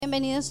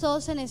Bienvenidos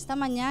todos en esta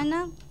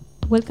mañana.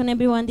 Welcome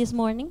everyone this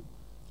morning.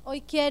 Hoy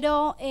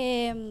quiero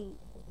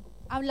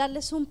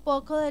hablarles un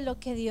poco de lo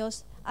que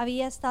Dios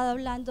había estado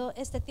hablando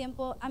este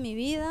tiempo a mi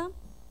vida.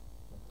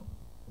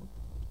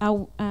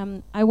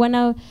 I want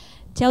to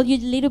tell you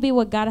a little bit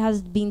what God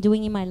has been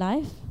doing in my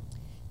life.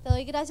 Te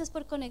doy gracias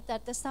por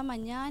conectarte esta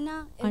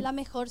mañana. Es la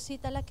mejor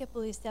cita a la que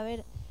pudiste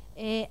haber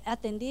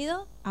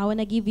atendido. I want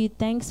to give you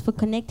thanks for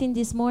connecting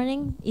this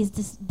morning.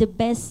 It's the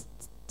best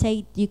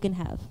state you can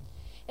have.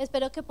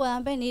 Espero que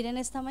puedan venir en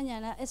esta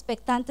mañana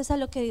expectantes a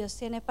lo que Dios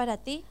tiene para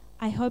ti.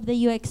 I hope that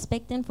you are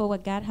expecting for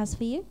what God has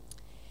for you.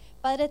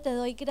 Padre, te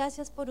doy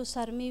gracias por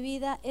usar mi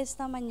vida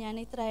esta mañana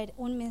y traer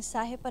un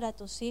mensaje para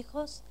tus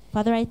hijos.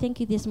 Father, I thank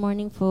you this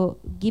morning for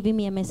giving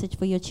me a message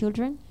for your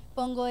children.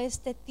 Pongo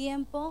este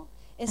tiempo,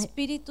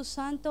 Espíritu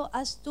Santo,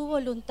 haz tu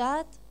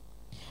voluntad.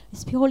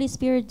 Holy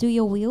Spirit, do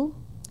your will.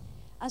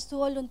 Haz tu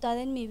voluntad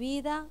en mi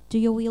vida. Do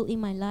your will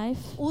in my life.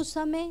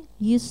 Úsame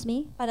Use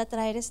me para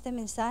traer este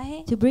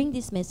mensaje to bring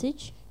this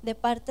message de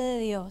parte de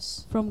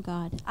Dios. from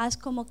God. Haz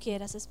como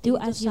quieras, Do Espíritu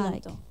as you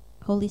like, Santo.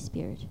 Holy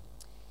Spirit.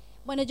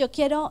 Bueno, yo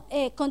quiero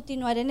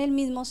continuar en el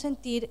mismo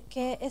sentir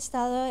que he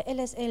estado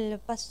el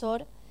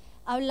pastor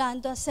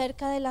hablando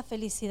acerca de la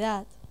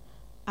felicidad.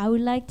 I would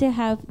like to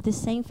have the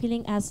same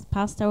feeling as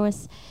Pastor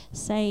was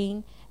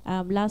saying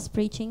last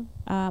preaching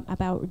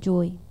about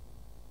joy.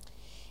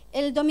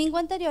 El domingo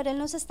anterior él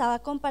nos estaba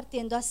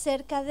compartiendo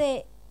acerca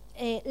de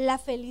la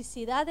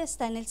felicidad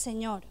está en el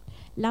Señor.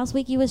 Last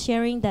week he was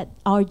sharing that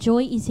our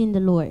joy is in the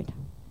Lord.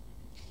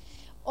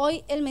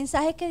 Hoy el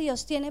mensaje que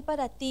Dios tiene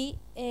para ti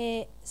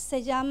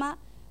se llama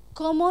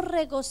cómo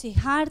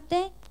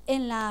regocijarte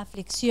en la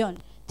aflicción.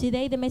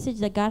 Today the message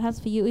that God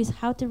has for you is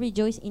how to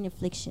rejoice in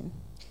affliction.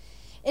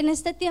 En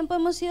este tiempo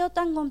hemos sido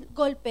tan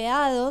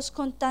golpeados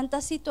con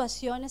tantas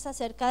situaciones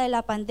acerca de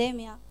la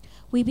pandemia.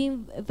 We've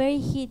been very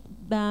hit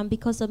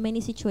because of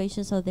many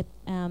situations of the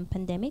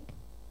pandemic.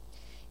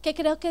 Que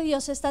creo que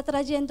Dios está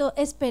trayendo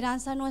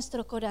esperanza a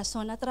nuestro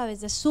corazón a través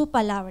de su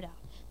palabra.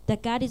 That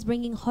God is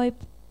bringing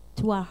hope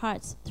to our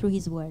hearts through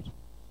His Word.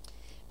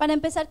 Para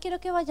empezar quiero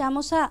que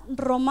vayamos a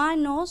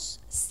Romanos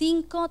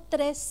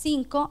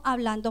 5:3-5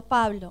 hablando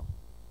Pablo.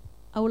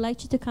 I would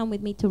like you to come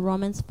with me to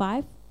Romans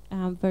 5,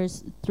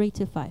 verse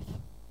 3-5.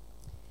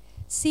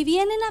 Si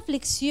vienen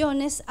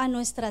aflicciones a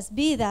nuestras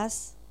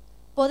vidas,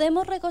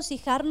 podemos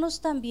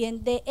regocijarnos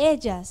también de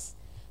ellas,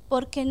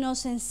 porque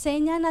nos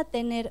enseñan a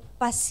tener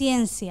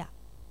paciencia.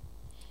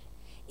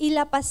 Y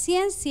la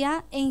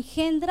paciencia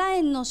engendra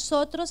en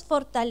nosotros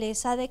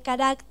fortaleza de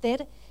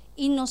carácter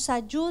y nos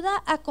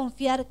ayuda a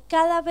confiar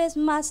cada vez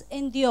más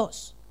en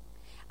Dios,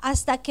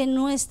 hasta que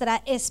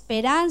nuestra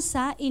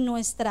esperanza y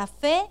nuestra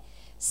fe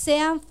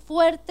sean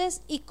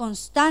fuertes y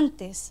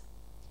constantes.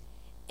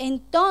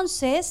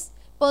 Entonces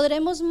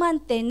podremos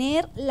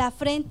mantener la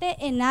frente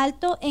en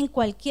alto en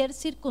cualquier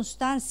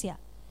circunstancia,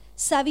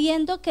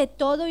 sabiendo que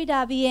todo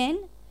irá bien,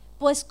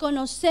 pues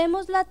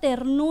conocemos la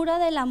ternura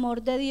del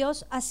amor de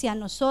Dios hacia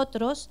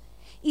nosotros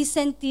y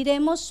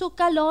sentiremos su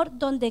calor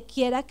donde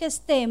quiera que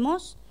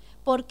estemos,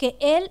 porque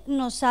Él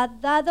nos ha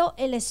dado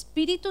el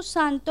Espíritu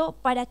Santo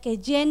para que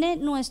llene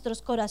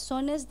nuestros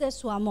corazones de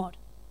su amor.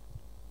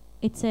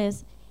 It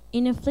says,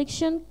 in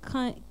affliction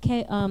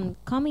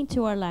coming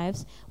to our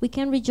lives, we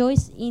can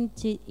rejoice in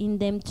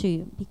them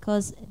too,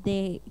 because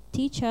they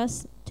teach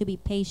us to be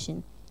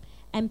patient.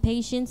 And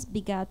patience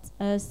begats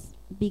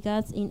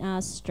in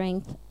us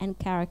strength and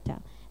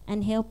character,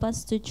 and help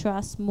us to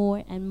trust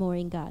more and more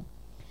in God,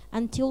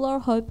 until our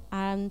hope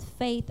and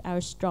faith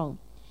are strong.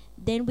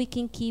 Then we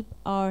can keep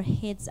our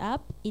heads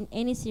up in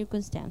any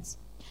circumstance,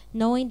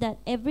 knowing that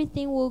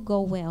everything will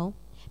go well,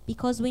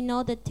 because we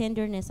know the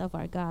tenderness of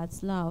our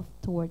God's love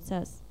towards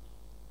us.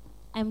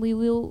 And we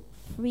will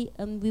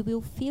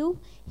feel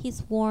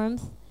His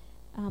warmth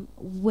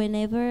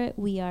whenever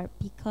we are,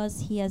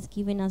 because He has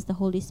given us the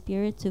Holy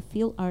Spirit to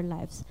fill our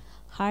lives,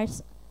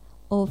 hearts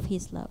of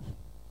His love.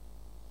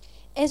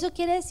 Eso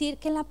quiere decir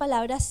que en la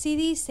palabra sí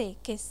dice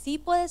que sí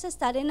puedes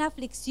estar en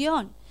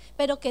aflicción,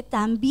 pero que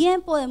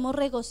también podemos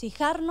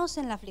regocijarnos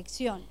en la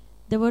aflicción.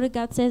 The Word of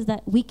God says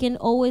that we can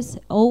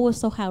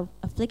also have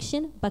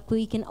affliction, but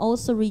we can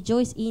also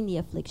rejoice in the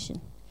affliction.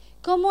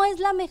 ¿Cómo es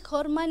la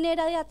mejor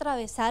manera de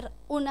atravesar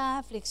una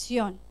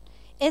aflicción?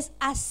 Es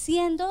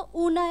haciendo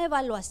una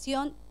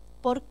evaluación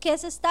por qué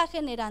se está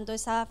generando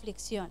esa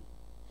aflicción.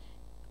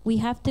 We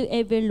have to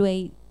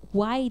evaluate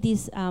why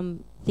these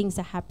things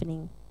are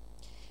happening.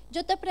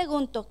 Yo te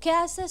pregunto, ¿qué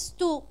haces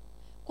tú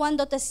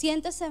cuando te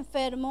sientes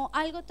enfermo,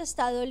 algo te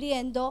está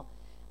doliendo?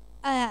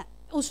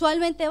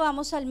 Usualmente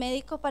vamos al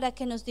médico para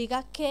que nos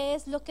diga qué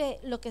es lo que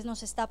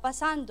nos está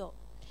pasando.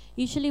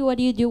 Usually what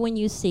do you do when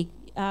you're sick?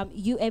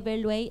 You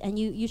evaluate and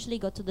you usually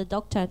go to the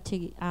doctor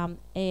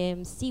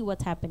to see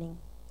what's happening.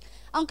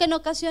 Aunque en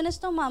ocasiones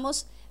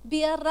tomamos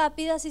vías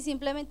rápidas y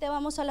simplemente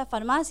vamos a la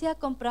farmacia,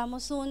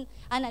 compramos un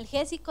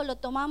analgésico, lo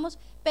tomamos,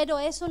 pero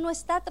eso no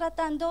está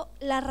tratando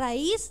la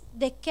raíz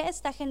de qué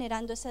está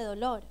generando ese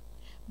dolor.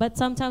 But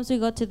sometimes we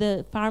go to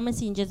the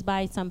pharmacy and just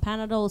buy some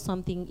Panadol or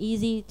something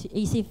easy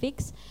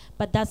fix,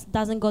 but that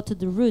doesn't go to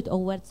the root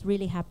of what's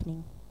really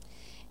happening.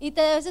 Y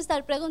te debes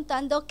estar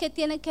preguntando qué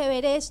tiene que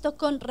ver esto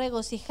con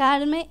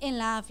regocijarme en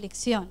la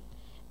aflicción.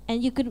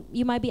 And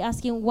you might be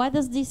asking, what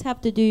does this have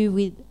to do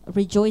with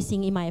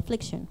rejoicing in my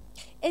affliction?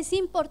 Es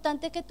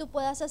importante que tú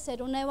puedas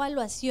hacer una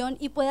evaluación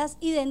y puedas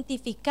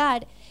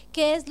identificar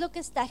qué es lo que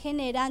está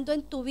generando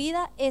en tu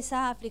vida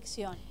esa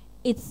aflicción.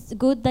 It's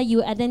good that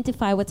you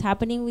identify what's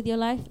happening with your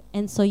life,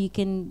 and so you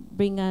can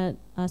bring a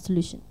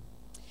solution.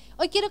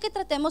 Hoy quiero que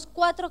tratemos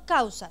 4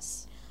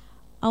 causas.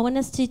 I want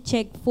us to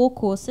check 4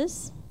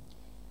 causes.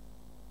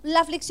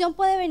 La aflicción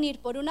puede venir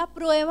por una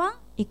prueba,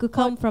 It could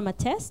come from a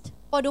test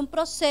por un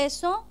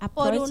proceso, A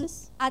por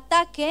process, un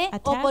ataque o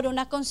attack, por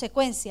una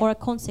consecuencia. or a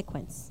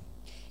consequence.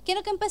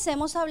 Quiero que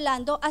empecemos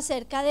hablando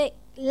acerca de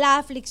la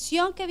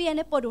aflicción que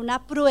viene por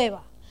una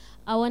prueba.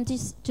 I want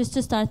just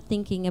to start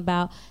thinking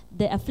about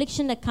the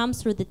affliction that comes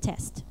through the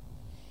test.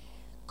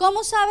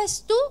 ¿Cómo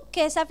sabes tú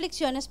que esa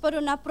aflicción es por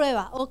una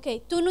prueba?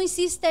 Ok, tú no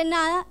hiciste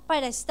nada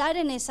para estar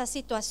en esa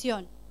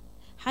situación.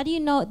 How do you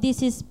know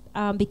this is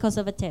because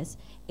of a test?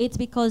 It's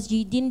because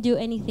you didn't do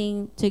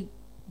anything to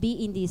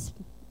be in this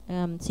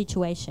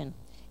situation.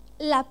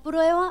 La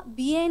prueba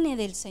viene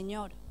del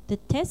Señor. The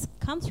test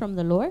comes from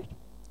the Lord.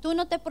 Tú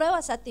no te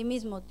pruebas a ti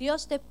mismo,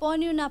 Dios te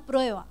pone una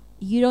prueba.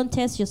 You don't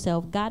test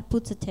yourself. God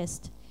puts a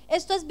test.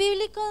 ¿Esto es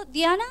bíblico,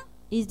 Diana?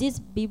 Is this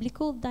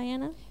biblical,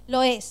 Diana?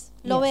 Lo es.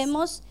 Lo Yes.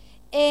 vemos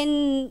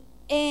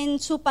en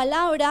su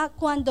palabra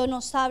cuando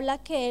nos habla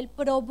que Él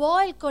probó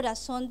el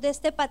corazón de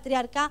este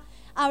patriarca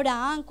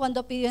Abraham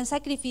cuando pidió en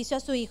sacrificio a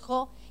su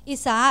hijo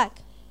Isaac.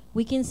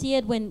 We can see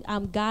it when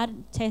God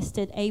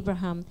tested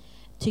Abraham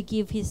to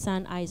give his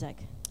son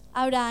Isaac.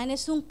 Abraham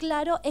es un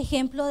claro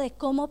ejemplo de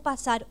cómo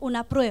pasar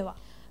una prueba.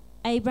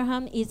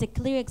 Abraham is a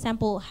clear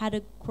example how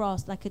to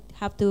cross, like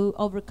have to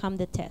overcome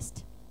the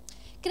test.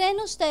 ¿Creen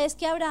ustedes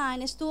que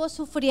Abraham estuvo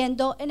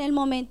sufriendo en el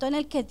momento en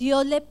el que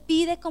Dios le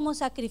pide como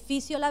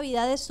sacrificio la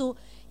vida de su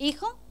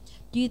hijo?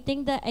 Do you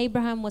think that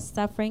Abraham was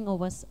suffering or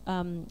was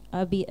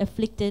be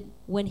afflicted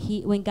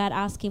when God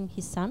asked him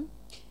his son?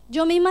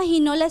 Yo me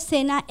imagino la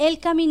escena, él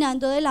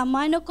caminando de la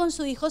mano con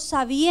su hijo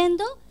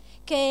sabiendo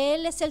que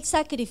él es el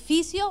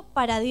sacrificio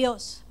para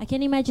Dios. I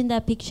can imagine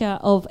that picture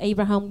of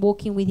Abraham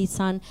walking with his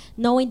son,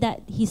 knowing that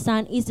his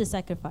son is the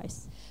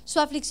sacrifice. Su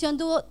aflicción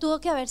tuvo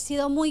que haber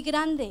sido muy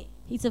grande,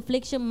 His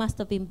affliction must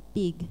have been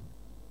big.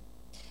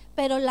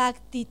 pero la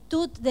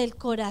actitud del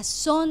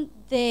corazón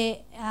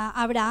de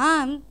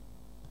Abraham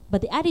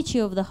But the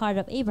attitude of the heart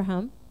of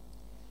Abraham,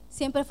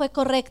 siempre fue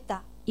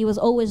correcta. it was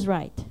always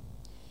right.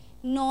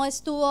 No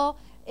estuvo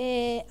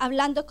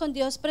hablando con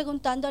Dios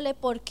preguntándole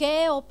por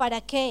qué o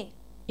para qué.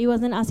 He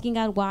wasn't asking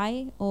God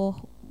why or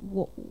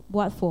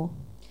what for.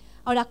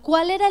 Ahora,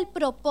 ¿cuál era el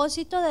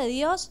propósito de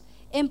Dios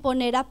en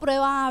poner a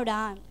prueba a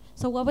Abraham?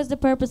 So what was the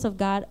purpose of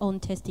God on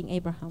testing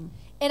Abraham?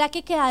 Era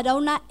que quedara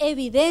una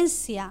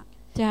evidencia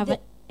To have de-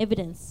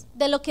 evidence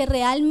de lo que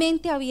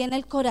realmente había en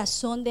el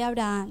corazón de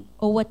Abraham.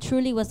 or what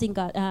truly was in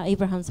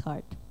Abraham's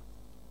heart.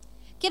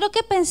 Quiero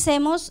que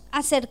pensemos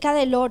acerca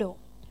del oro.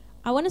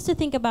 I want us to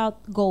think about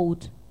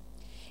gold.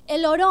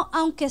 El oro,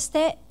 aunque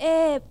esté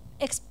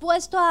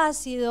expuesto a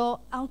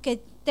ácido,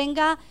 aunque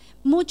tenga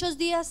muchos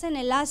días en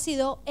el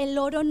ácido, el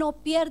oro no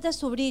pierde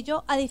su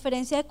brillo a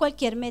diferencia de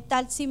cualquier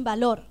metal sin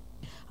valor.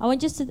 I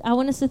want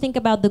us to think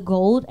about the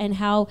gold and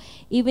how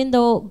even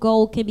though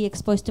gold can be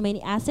exposed to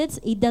many acids,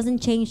 it doesn't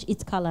change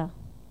its color.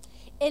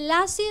 El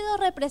ácido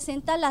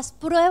representa las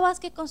pruebas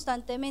que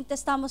constantemente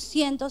estamos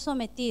siendo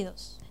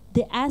sometidos.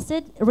 The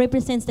acid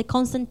represents the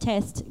constant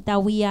test that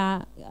we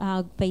are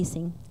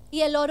facing,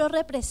 Y el oro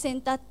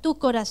representa tu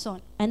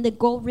corazón. and the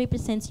gold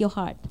represents your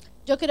heart.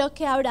 Yo creo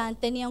que Abraham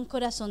tenía un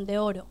corazón de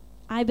oro.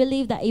 I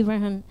believe that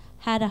Abraham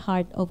had a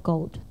heart of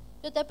gold.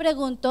 Yo te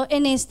pregunto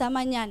en esta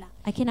mañana,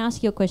 I can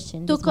ask you a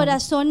question. ¿tu this morning.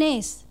 corazón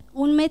es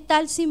un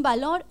metal sin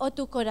valor o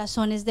tu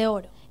corazón es de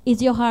oro? Is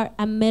your heart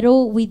a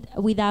metal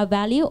without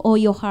value, or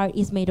your heart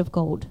is made of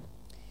gold?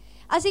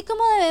 Así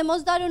como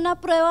debemos dar una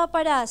prueba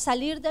para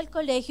salir del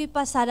colegio y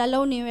pasar a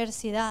la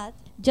universidad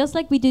Just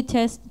like we do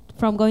tests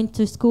from going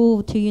to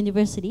school to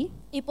university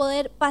y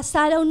poder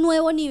pasar a un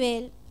nuevo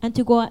nivel, and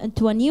to go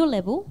to a new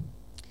level,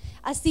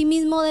 así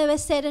mismo debe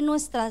ser en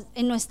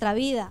nuestra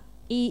vida.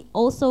 it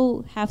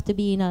also have to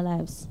be in our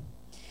lives.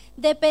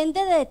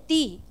 Depende de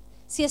ti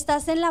si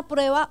estás en la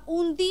prueba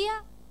un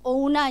día o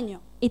un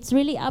año. It's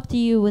really up to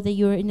you whether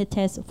you're in the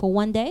test for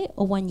 1 day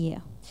or 1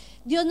 year.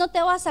 Dios no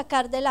te va a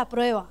sacar de la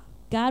prueba.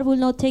 God will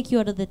not take you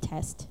out of the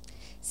test.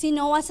 Si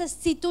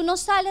tú no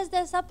sales de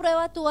esa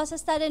prueba, tú vas a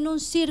estar en un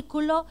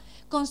círculo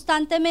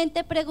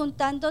constantemente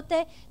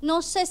preguntándote,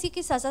 no sé si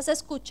quizás has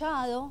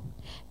escuchado,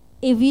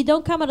 If you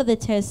don't come out of the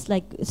test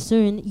like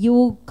soon, you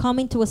will come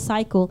into a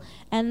cycle.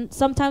 And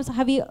sometimes,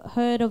 have you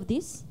heard of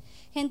this?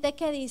 gente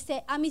que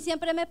dice, a mí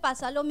siempre me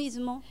pasa lo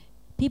mismo.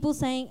 People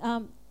saying,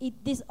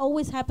 this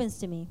always happens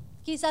to me.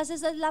 Quizás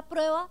esa es la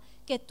prueba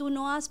que tú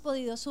no has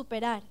podido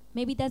superar.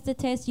 Maybe that's the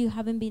test you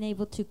haven't been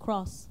able to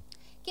cross.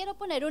 Quiero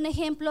poner un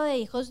ejemplo de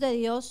hijos de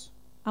Dios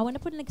I want to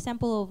put an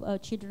example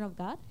of children of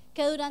God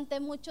que durante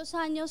muchos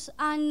años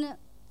han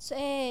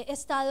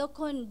estado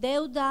con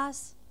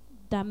deudas,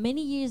 that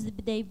many years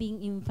they've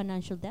been in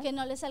financial que debt,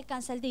 no les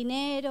alcanza el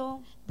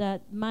dinero,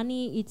 that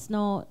money it's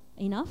not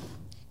enough.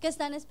 que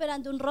están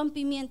esperando un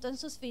rompimiento en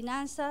sus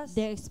finanzas,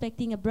 They're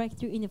expecting a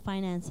breakthrough in the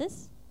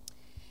finances,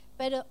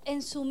 pero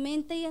en su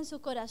mente y en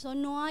su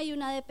corazón no hay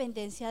una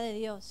dependencia de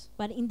Dios.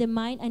 but in the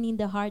mind and in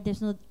the heart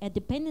there's not a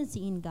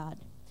dependency in God.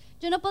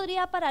 Yo no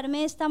podría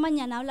pararme esta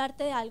mañana a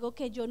hablarte de algo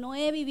que yo no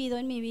he vivido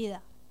en mi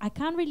vida. I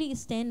can't really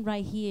stand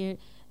right here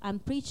and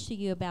preach to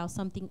you about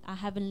something I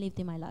haven't lived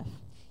in my life.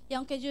 Y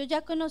aunque yo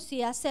ya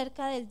conocía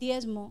acerca del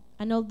diezmo,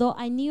 And although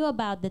I knew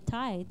about the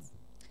tithes,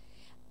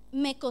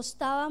 me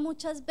costaba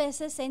muchas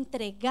veces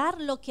entregar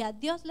lo que a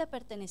Dios le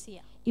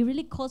pertenecía. it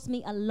really cost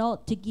me a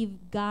lot to give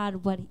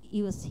God what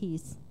it was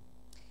His.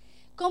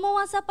 ¿Cómo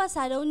vas a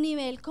pasar a un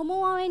nivel?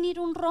 ¿Cómo va a venir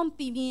un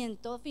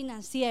rompimiento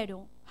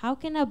financiero How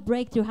can a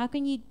breakthrough, how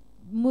can you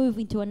move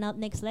into a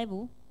next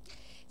level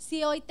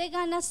si hoy te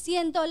ganas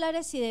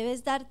 $100 y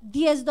debes dar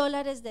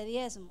 $10 de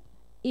diezmo?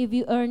 if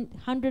you earn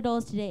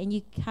 $100 today and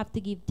you have to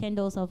give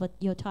 $10 of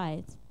your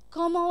tithes?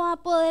 ¿Cómo va a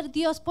poder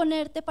Dios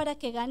ponerte para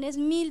que ganes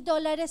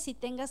 $1,000 y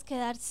tengas que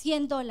dar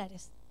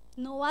 $100?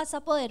 No vas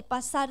a poder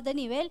pasar de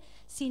nivel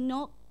si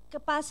no que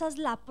pasas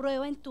la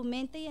prueba en tu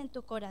mente y en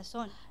tu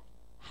corazón.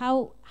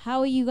 How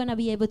are you gonna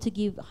be able to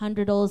give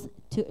 $100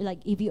 to,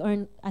 like, if you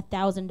earn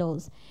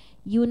 $1,000?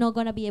 You're not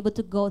gonna be able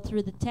to go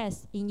through the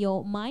test in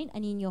your mind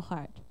and in your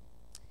heart.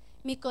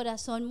 Mi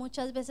corazón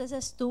muchas veces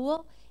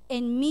estuvo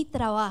en mi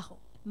trabajo,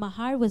 My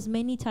heart was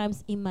many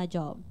times in my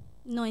job,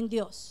 no en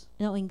Dios.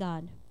 not in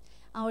God.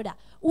 Ahora,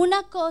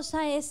 una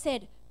cosa es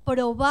ser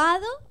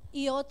probado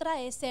y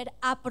otra es ser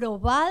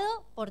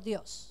aprobado por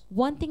Dios.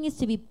 One thing is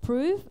to be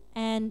proved,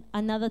 and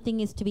another thing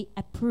is to be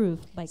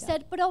approved by God.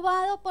 Ser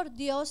probado por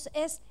Dios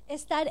es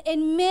estar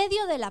en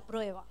medio de la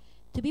prueba,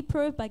 To be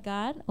proved by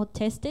God or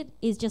tested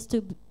is just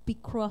to be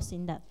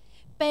crossing that.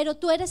 pero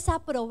tú eres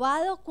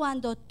aprobado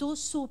cuando tú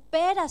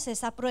superas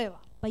esa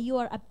prueba. But you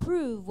are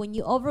approved when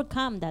you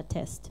overcome that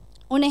test.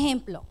 Un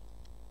ejemplo,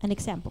 An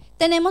example.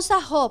 tenemos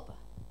a Job,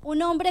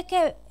 un hombre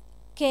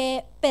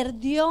que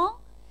perdió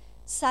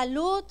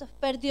salud,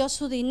 perdió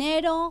su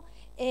dinero,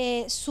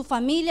 su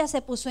familia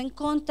se puso en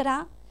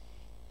contra,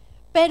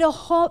 pero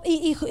Job,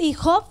 y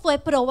Job fue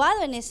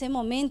probado en ese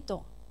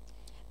momento.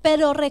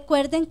 Pero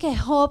recuerden que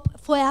Job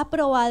fue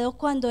aprobado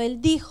cuando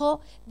él dijo: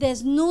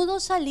 desnudo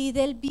salí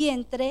del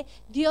vientre,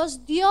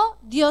 Dios dio,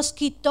 Dios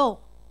quitó.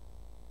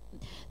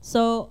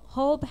 So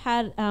Job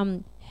had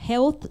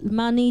health,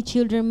 money,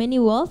 children, many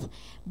wealth,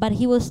 but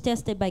he was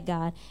tested by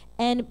God,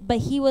 but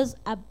he was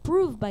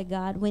approved by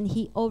God when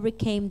he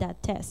overcame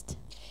that test.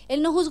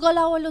 Él no juzgó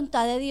la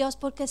voluntad de Dios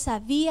porque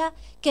sabía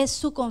que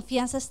su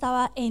confianza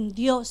estaba en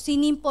Dios,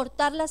 sin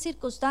importar la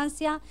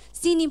circunstancia,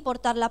 sin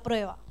importar la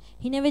prueba.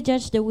 He never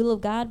judged the will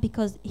of God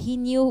because he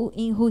knew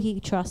in who he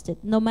trusted,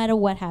 no matter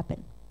what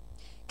happened.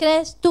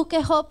 ¿Crees tú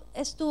que Job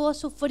estuvo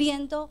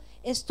sufriendo,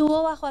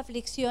 estuvo bajo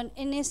aflicción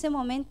en ese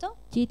momento?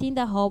 Do you think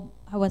that Job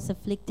was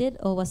afflicted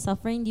or was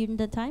suffering during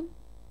the time?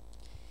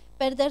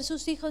 Perder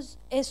sus hijos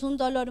es un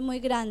dolor muy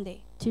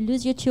grande. To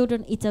lose your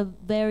children, it's a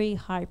very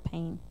hard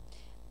pain.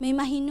 Me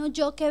imagino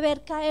yo que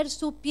ver caer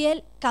su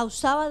piel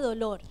causaba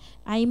dolor,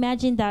 I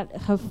imagine that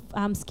her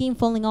skin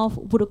falling off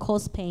would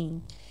cause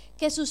pain.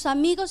 que sus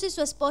amigos y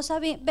su esposa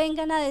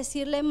vengan a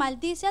decirle: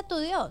 maldice a tu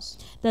Dios.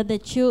 That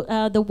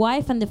the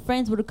wife and the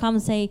friends would come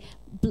and say,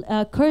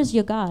 curse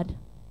your God.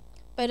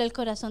 Pero el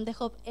corazón de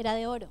Job era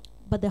de oro.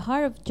 But the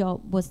heart of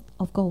Job was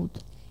of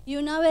gold. Y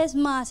una vez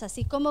más,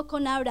 así como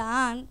con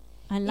Abraham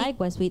And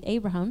likewise with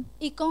Abraham,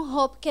 y con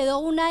Job, quedó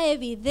una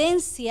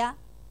evidencia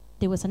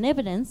there was an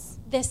evidence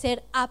de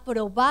ser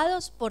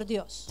aprobados por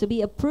Dios. to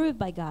be approved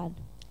by God.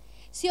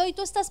 Si hoy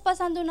tú estás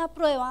pasando una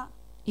prueba,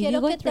 If quiero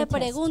you're que going through te a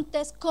test,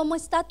 preguntes cómo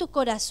está tu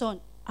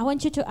corazón. I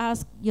want you to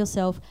ask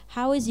yourself,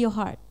 how is your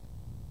heart?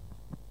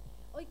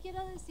 Hoy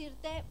quiero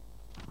decirte,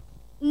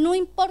 no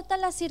importa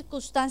la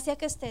circunstancia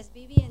que estés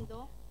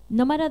viviendo,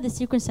 No matter the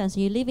circumstance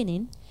you're living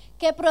in,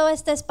 qué prueba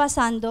estés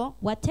pasando,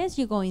 what test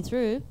you're going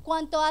through,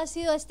 cuánto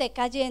ácido esté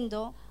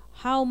cayendo,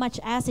 how much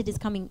acid is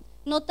coming,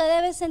 no te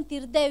debes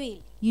sentir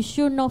débil. you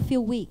should not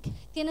feel weak.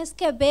 Tienes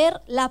que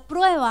ver la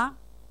prueba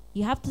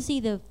You have to see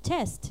the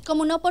test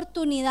como una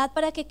oportunidad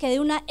para que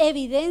quede una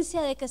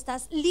evidencia de que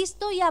estás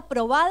listo y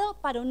aprobado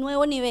para un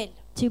nuevo nivel.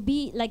 to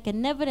be like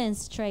an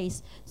evidence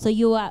trace, so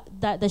you are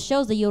that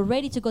shows that you're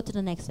ready to go to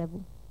the next level.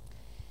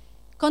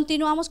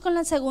 Continuamos con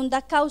la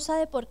segunda causa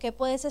de por qué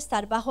puedes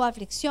estar bajo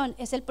aflicción,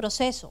 es el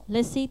proceso.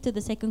 Let's see to the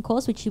second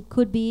cause, which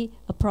could be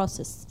a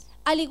process.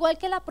 Al igual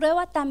que la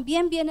prueba,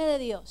 también viene de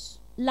Dios.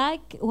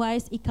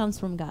 Likewise, it comes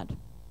from God.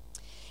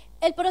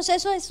 El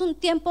proceso es un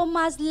tiempo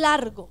más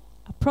largo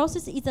A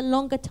process is a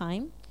longer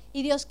time.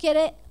 y Dios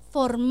quiere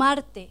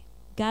formarte.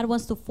 God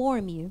wants to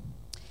form you.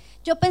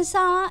 Yo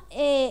pensaba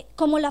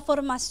como la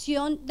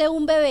formación de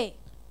un bebé.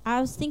 I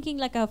was thinking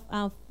like a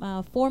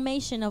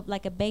formation of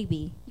like a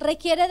baby.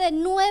 Requiere de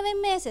 9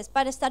 meses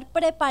para estar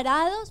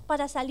preparados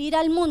para salir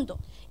al mundo.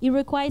 It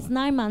requires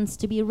 9 months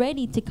to be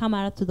ready to come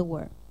out to the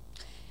world.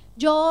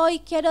 Yo hoy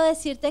quiero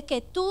decirte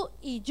que tú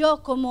y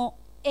yo como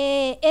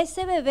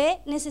ese bebé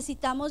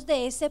necesitamos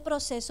de ese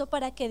proceso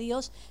para que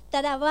Dios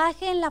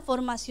trabaje en la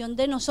formación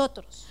de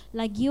nosotros.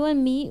 Like you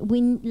and me,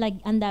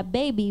 and that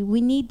baby, we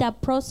need that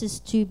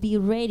process to be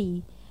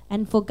ready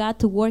and for God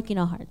to work in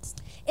our hearts.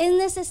 Es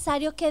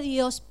necesario que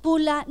Dios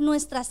pula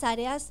nuestras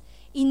áreas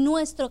y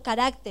nuestro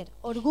carácter,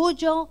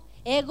 orgullo,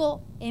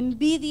 ego,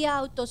 envidia,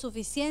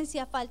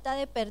 autosuficiencia, falta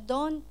de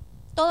perdón,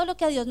 todo lo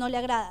que a Dios no le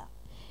agrada.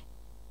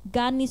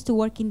 God needs to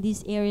work in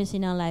these areas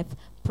in our life: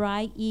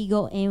 pride,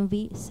 ego,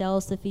 envy,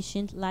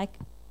 self-sufficient, lack,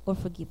 or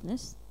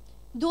forgiveness.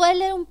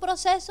 ¿Duele un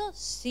proceso?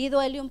 Sí,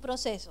 duele un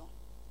proceso.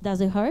 Does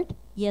it hurt?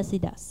 Yes,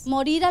 it does.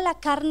 Morir a la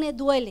carne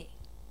duele.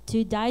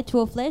 To die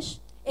to a flesh,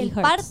 El it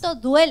hurts. parto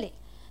duele,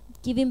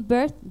 Giving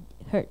birth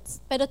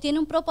hurts, pero tiene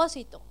un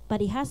propósito,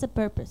 but it has a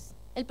purpose.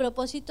 el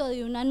propósito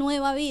de una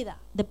nueva vida.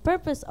 The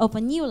purpose of a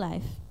new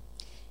life.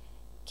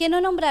 Quiero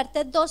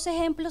nombrarte 2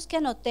 ejemplos que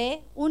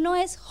anoté. Uno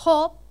es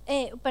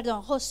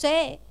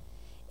José,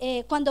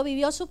 cuando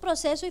vivió su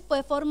proceso y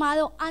fue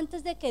formado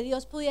antes de que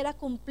Dios pudiera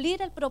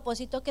cumplir el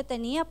propósito que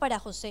tenía para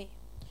José.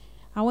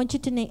 I want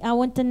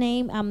to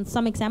name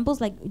some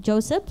examples, like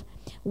Joseph,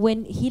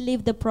 when he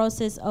lived the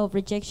process of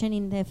rejection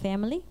in the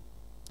family.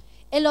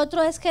 El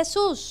otro es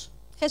Jesús.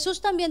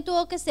 Jesús también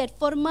tuvo que ser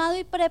formado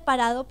y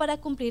preparado para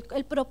cumplir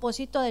el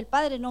propósito del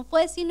Padre. No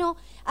fue sino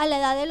a la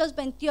edad de los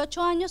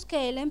 28 años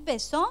que él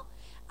empezó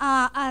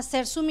a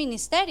hacer su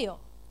ministerio.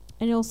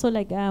 And also,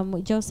 like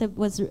Joseph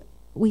was,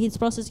 with his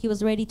process, he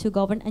was ready to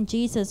govern, and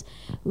Jesus,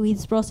 with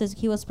his process,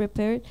 he was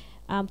prepared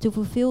to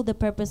fulfill the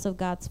purpose of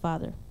God's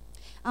Father.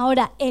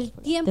 Ahora, el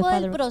tiempo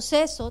del Father.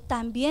 proceso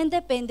también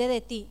depende de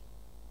ti.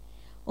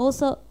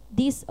 Also,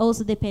 this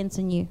also depends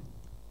on you.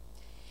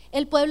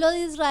 El pueblo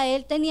de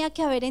Israel tenía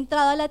que haber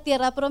entrado a la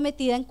tierra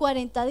prometida en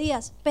 40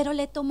 días, pero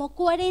le tomó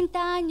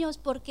 40 años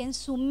porque en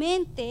su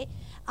mente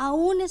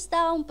aún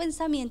estaba un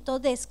pensamiento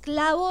de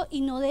esclavo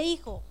y no de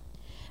hijo.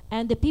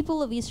 And the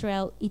people of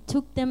Israel, it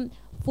took them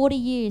 40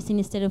 years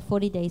instead of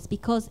 40 days,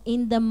 because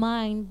in the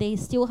mind, they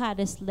still had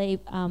a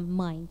slave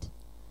mind.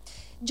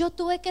 Yo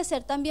tuve que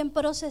ser también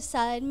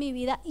procesada en mi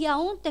vida y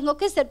aún tengo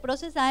que ser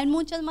procesada en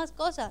muchas más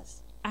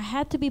cosas. I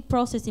had to be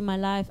processed in my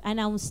life, and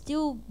I'm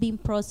still being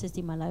processed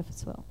in my life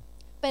as well.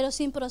 Pero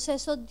sin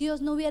proceso Dios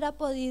no hubiera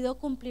podido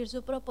cumplir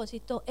su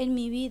propósito en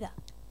mi vida.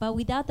 But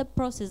without the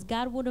process,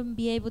 God wouldn't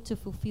be able to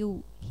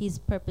fulfill His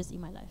purpose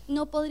in my life.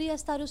 No podría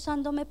estar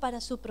usándome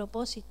para su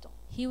propósito.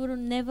 He would have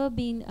never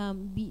been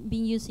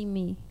using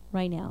me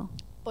right now.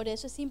 Por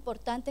eso es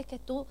importante que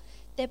tú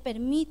te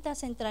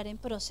permitas entrar en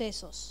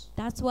procesos.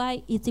 That's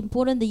why it's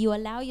important that you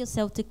allow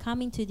yourself to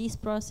come into this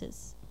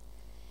process.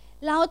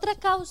 La otra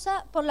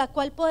causa por la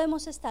cual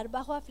podemos estar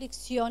bajo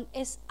aflicción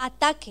es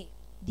ataque.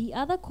 The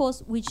other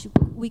cause which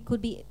we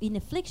could be in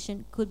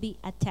affliction could be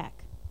attack.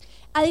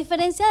 A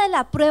diferencia de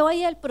la prueba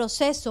y el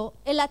proceso,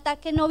 el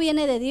ataque no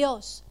viene de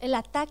Dios, el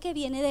ataque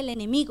viene del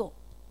enemigo.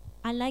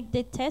 Unlike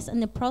the test and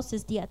the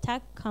process, the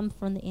attack comes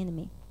from the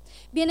enemy.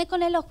 Viene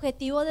con el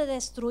objetivo de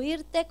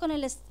destruirte, con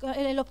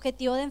el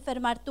objetivo de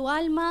enfermar tu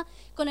alma,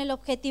 con el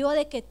objetivo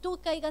de que tú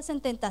caigas en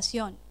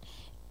tentación.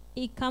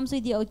 It comes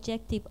with the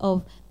objective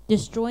of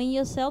destroying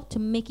yourself, to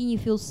making you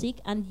feel sick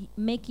and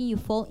making you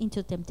fall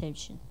into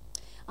temptation.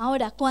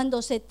 Ahora,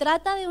 cuando se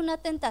trata de una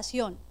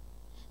tentación,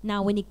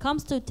 Now, when it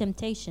comes to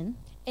temptation,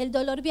 el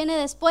dolor viene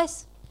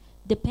después.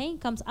 the pain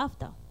comes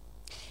after.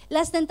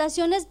 Las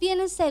tentaciones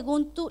vienen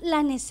según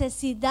la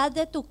necesidad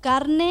de tu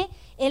carne,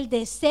 el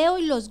deseo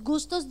y los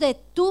gustos de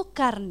tu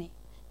carne.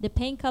 The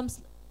pain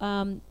comes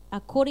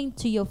according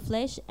to your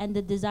flesh and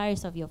the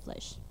desires of your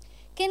flesh.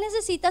 ¿Qué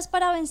necesitas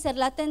para vencer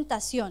la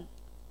tentación?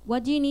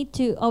 What do you need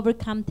to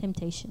overcome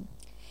temptation?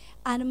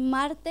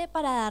 Armarte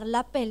para dar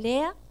la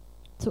pelea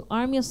To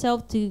arm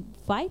yourself to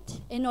fight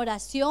en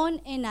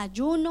oración, en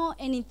ayuno,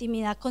 en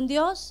intimidad con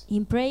Dios.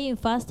 in prayer, in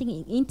fasting,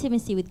 in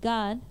intimacy with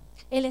God.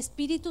 El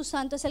Espíritu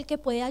Santo es el que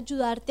puede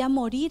ayudarte a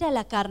morir a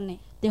la carne.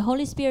 The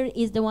Holy Spirit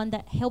is the one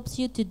that helps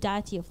you to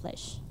die to your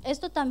flesh.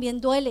 Esto también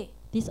duele,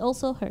 This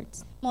also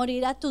hurts.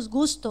 morir a tus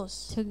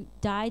gustos, To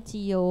die to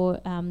your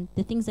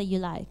the things that you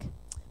like.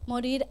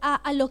 morir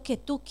a lo que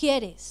tú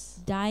quieres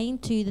Dying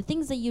to the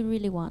things that you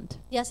really want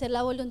y hacer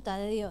la voluntad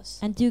de Dios.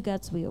 and do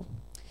God's will.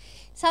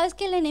 Sabes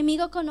que el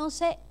enemigo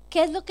conoce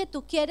qué es lo que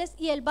tú quieres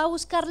y él va a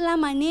buscar la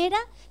manera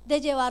de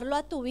llevarlo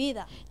a tu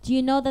vida. Do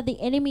you know that the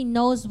enemy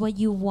knows what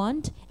you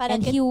want, Para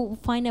and que- he will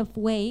find a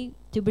way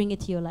to bring it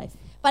to your life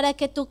Para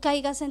que tú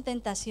caigas en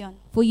tentación.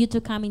 for you to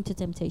come into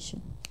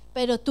temptation?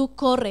 Pero tú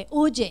corre,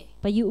 huye.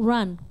 But you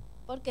run,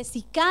 Porque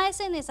si caes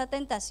en esa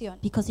tentación,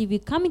 because if you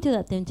come into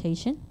that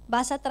temptation,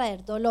 vas a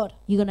traer dolor.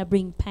 you're going to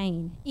bring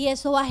pain, Y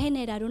eso va a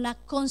generar una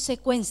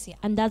consecuencia.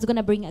 and that's going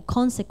to bring a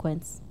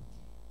consequence.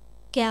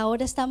 Que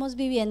ahora estamos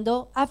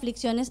viviendo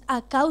aflicciones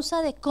a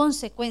causa de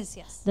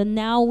consecuencias. That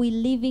now we're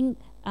living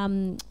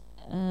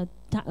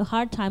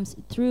hard times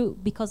through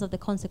because of the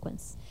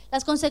consequence.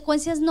 Las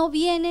consecuencias no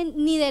vienen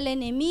ni del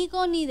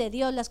enemigo ni de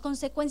Dios. Las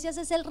consecuencias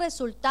es el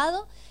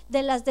resultado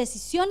de las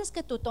decisiones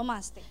que tú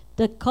tomaste.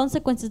 The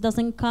consequences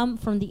doesn't come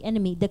from the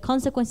enemy. The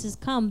consequences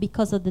come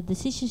because of the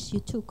decisions you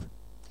took.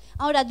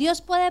 Ahora,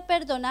 ¿Dios puede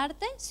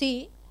perdonarte?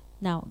 Sí,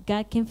 Now,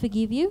 God can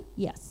forgive you?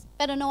 Yes.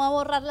 pero no va a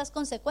borrar las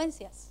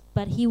consecuencias.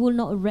 But he will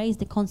not erase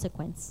the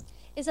consequence.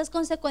 Esas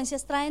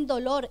consecuencias traen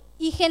dolor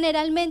y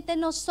generalmente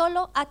no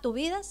solo a tu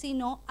vida,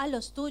 sino a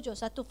los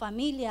tuyos, a tu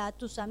familia, a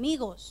tus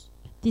amigos.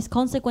 These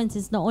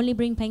consequences not only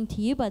bring pain to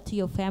you, but to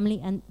your family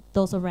and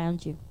those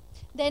around you.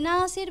 De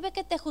nada sirve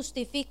que te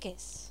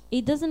justifiques.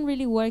 It doesn't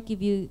really work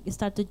if you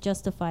start to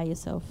justify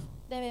yourself.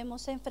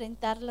 Debemos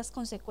enfrentar las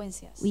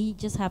consecuencias. We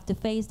just have to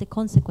face the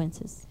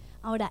consequences.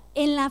 Ahora,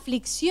 en la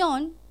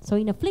aflicción So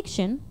in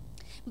affliction,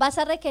 vas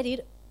a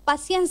requerir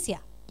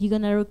paciencia. you're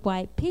going to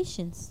require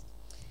patience.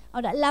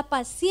 Ahora, la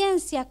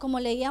paciencia, como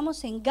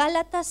leíamos en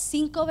Gálatas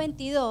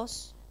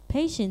 5:22,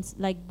 Patience,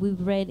 like we've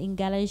read in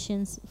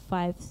Galatians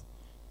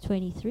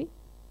 5:23.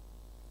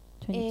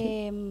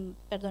 22.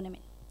 Perdóneme,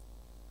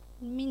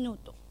 un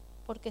minuto,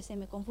 porque se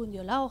me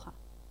confundió la hoja.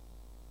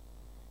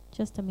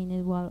 Just a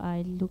minute while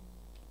I look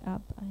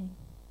up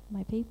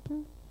my paper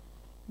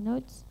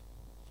notes.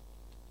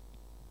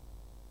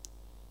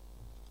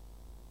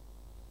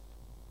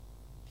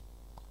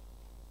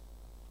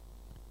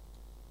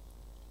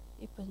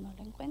 Y pues no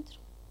la encuentro.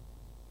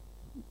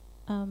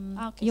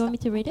 Ok, You want me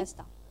to read acá it?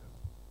 está.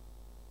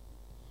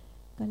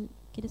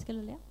 ¿Quieres que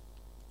lo lea?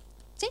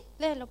 Sí,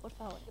 léelo por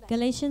favor. Gracias.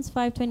 Galatians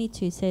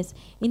 5:22 says,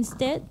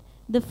 "Instead,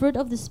 the fruit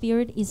of the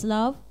Spirit is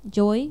love,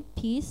 joy,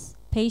 peace,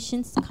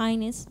 patience,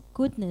 kindness,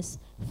 goodness,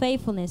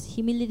 faithfulness,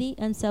 humility,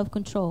 and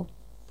self-control."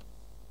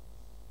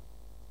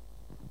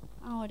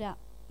 Ahora,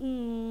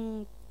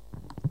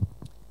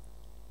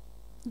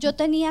 yo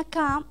tenía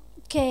acá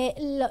que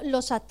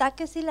los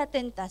ataques y la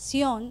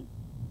tentación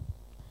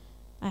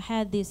I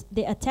had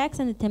the attacks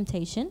and the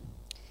temptation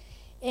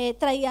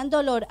traían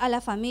dolor a la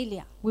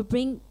familia. will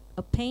bring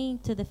a pain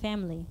to the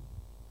family.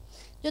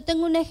 Yo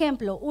tengo un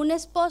ejemplo, un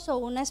esposo o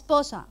una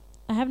esposa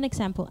I have an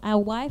example, a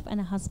wife and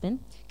a husband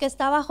que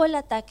está bajo el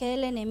ataque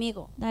del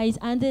enemigo that is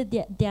under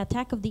the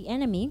attack of the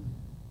enemy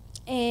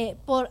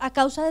a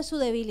causa de su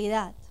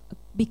debilidad.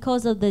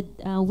 because of the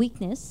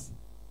weakness.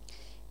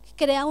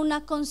 Crea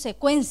una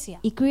consecuencia.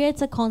 It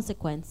creates a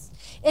consequence.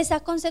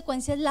 Esa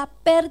consecuencia es la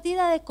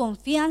pérdida de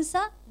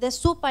confianza de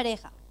su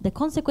pareja. The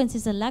consequence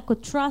is a lack of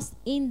trust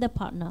in the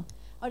partner.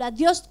 Ahora,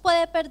 Dios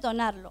puede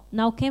perdonarlo.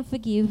 Now can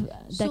forgive,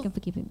 that Su- can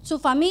forgive him. Su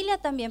familia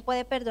también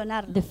puede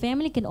perdonarlo. The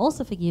family can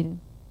also forgive him.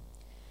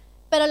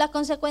 Pero la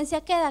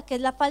consecuencia queda, que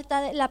es la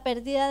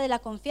pérdida de la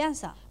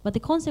confianza. But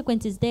the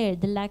consequence is there,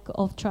 the lack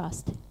of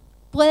trust.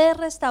 ¿Puede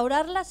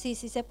restaurarla? Sí,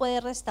 sí se puede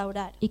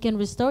restaurar. It can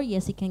restore,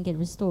 yes, it can get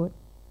restored.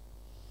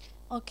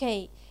 Ok,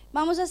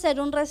 vamos a hacer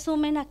un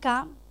resumen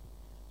acá,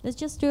 Let's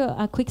just do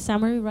a quick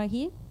summary right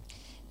here.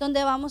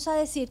 donde vamos a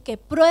decir que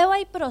prueba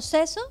y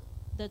proceso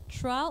The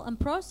trial and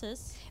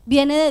process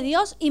viene de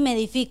Dios y me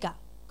edifica.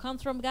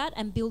 comes from God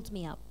and builds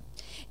me up.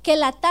 Que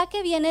el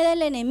ataque viene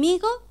del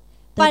enemigo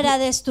para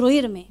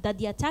destruirme. That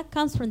the attack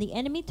comes from the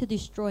enemy to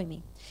destroy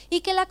me.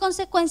 Y que la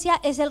consecuencia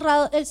es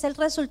el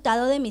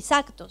resultado de mis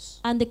actos.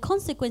 And the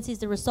consequence is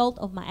the result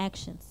of my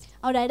actions.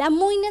 Ahora, era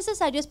muy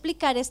necesario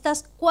explicar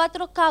estas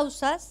 4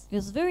 causas It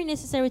was very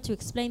necessary to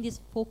explain these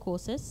 4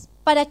 causes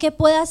para que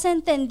puedas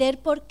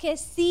entender por qué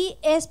sí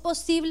es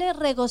posible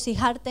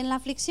regocijarte en la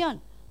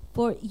aflicción.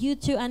 for you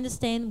to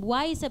understand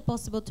why is it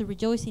possible to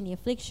rejoice in the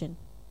affliction.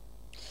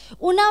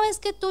 Una vez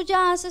que tú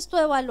ya haces tu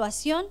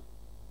evaluación,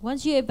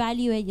 Once you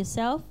evaluate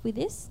yourself with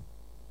this,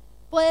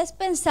 puedes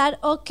pensar,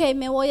 ok,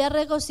 me voy a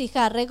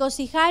regocijar.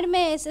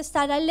 Regocijarme es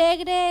estar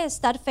alegre,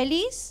 estar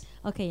feliz.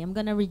 okay, I'm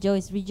going to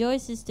rejoice.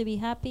 Rejoice is to be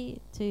happy,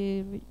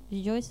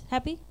 rejoice,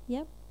 happy,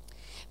 yeah.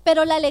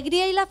 Pero la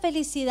alegría y la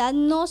felicidad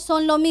no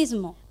son lo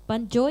mismo.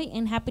 But joy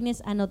and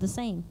happiness are not the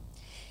same.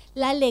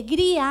 La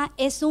alegría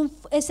es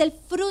el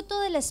fruto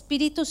del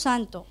Espíritu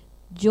Santo.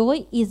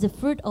 Joy is the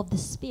fruit of the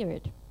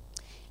Spirit.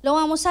 Lo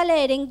vamos a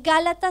leer en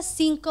Gálatas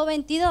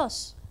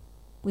 5:22.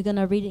 We're going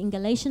to read it in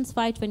Galatians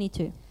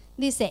 5:22.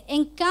 Dice,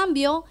 en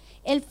cambio,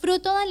 el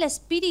fruto del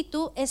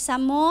Espíritu es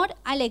amor,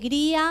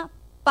 alegría,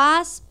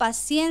 paz,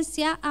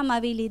 paciencia,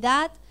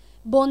 amabilidad,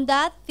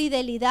 bondad,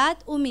 fidelidad,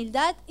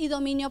 humildad y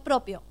dominio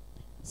propio.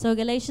 So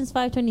Galatians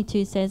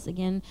 5:22 says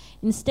again,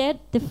 instead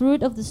the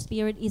fruit of the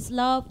Spirit is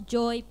love,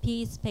 joy,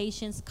 peace,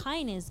 patience,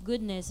 kindness,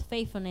 goodness,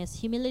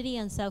 faithfulness, humility,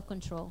 and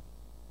self-control.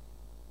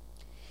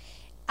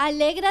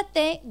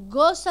 Alégrate,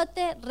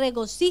 gózate,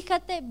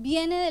 regocíjate,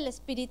 viene del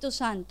Espíritu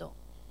Santo.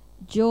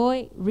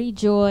 Joy,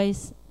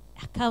 rejoice,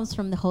 comes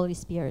from the Holy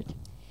Spirit.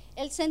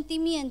 El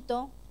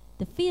sentimiento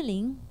The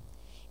feeling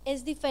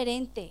es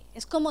diferente,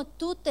 es como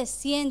tú te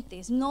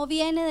sientes, no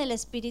viene del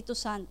Espíritu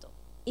Santo.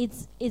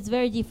 it's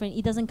very different.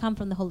 It doesn't come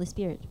from the Holy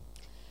Spirit.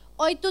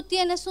 Hoy tú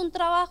tienes un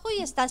trabajo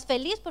y estás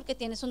feliz porque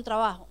tienes un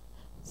trabajo.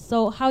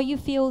 So how you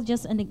feel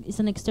is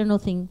an external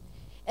thing.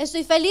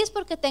 Estoy feliz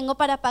porque tengo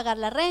para pagar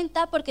la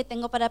renta, porque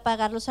tengo para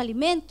pagar los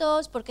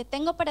alimentos, porque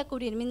tengo para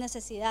cubrir mis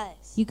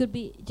necesidades. You could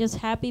be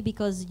just happy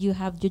because you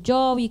have your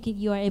job,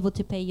 you are able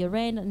to pay your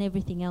rent and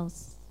everything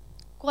else.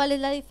 ¿Cuál es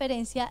la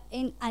diferencia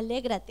en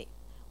alégrate?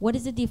 What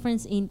is the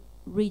difference in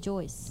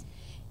rejoice?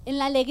 En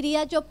la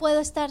alegría yo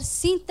puedo estar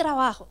sin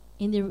trabajo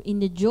In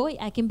the joy,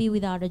 I can be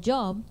without a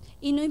job,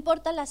 y no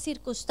importa la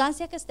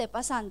circunstancia que esté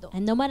pasando,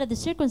 and no matter the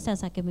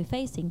circumstance I can be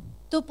facing,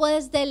 tú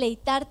puedes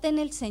deleitarte en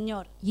el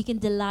Señor you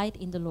can delight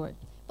in the Lord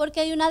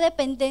porque hay una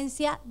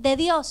dependencia de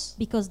Dios.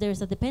 because there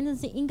is a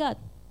dependency in God.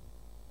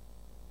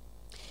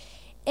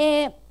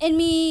 En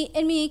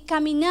mi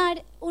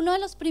caminar, uno de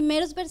los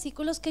primeros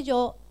versículos que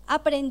yo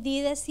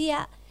aprendí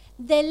decía: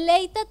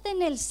 deleítate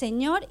en el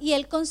Señor y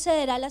Él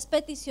concederá las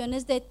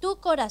peticiones de tu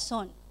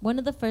corazón. One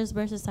of the first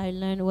verses I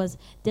learned was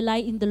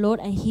delight in the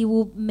Lord, and He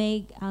will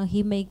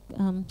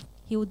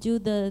He will do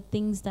the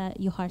things that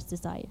your hearts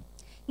desire.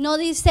 No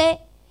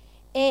dice,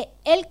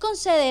 Él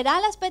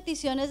concederá las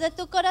peticiones de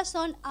tu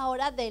corazón,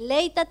 ahora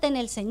deleítate en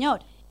el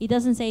Señor. It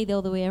doesn't say the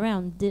other way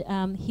around.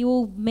 He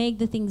will make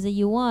the things that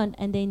you want,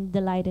 and then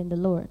delight in the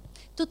Lord.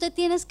 Tú te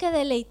tienes que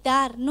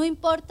deleitar, no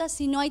importa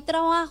si no hay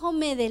trabajo,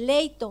 me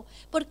deleito,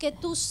 porque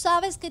tú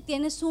sabes que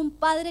tienes un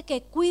Padre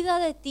que cuida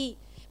de ti,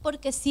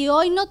 porque si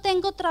hoy no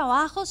tengo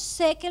trabajo,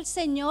 sé que el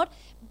Señor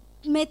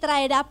me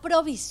traerá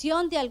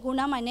provisión de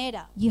alguna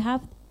manera. You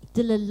have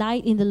to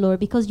delight in the Lord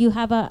because you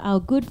have a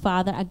good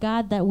Father, a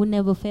God that will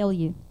never fail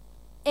you.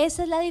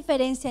 Esa es la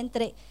diferencia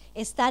entre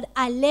estar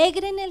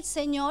alegre en el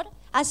Señor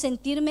a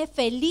sentirme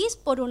feliz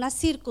por una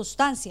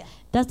circunstancia.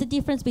 That's the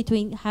difference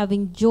between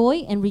having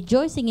joy and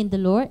rejoicing in the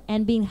Lord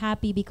and being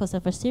happy because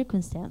of a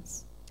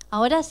circumstance.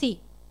 Ahora sí,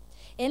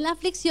 en la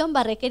aflicción va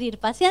a requerir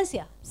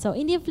paciencia. So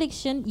in the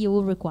affliction, you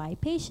will require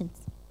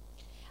patience.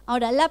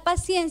 Ahora, la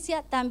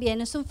paciencia también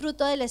es un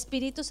fruto del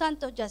Espíritu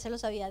Santo, ya se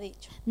los había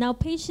dicho. Now,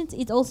 patience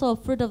is also a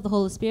fruit of the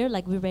Holy Spirit,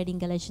 like we read in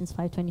Galatians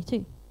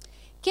 5:22.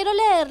 Quiero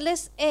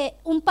leerles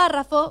un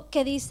párrafo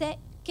que dice,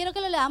 quiero que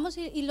lo leamos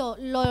y lo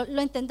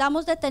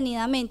entendamos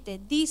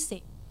detenidamente.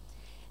 Dice: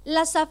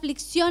 las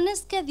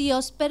aflicciones que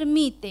Dios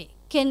permite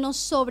que nos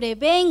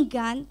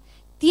sobrevengan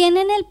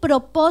tienen el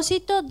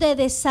propósito de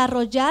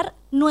desarrollar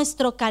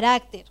nuestro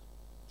carácter.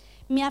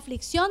 Mi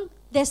aflicción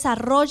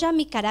desarrolla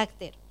mi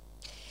carácter.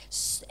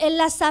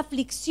 Las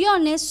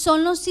aflicciones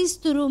son los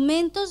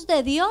instrumentos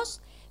de Dios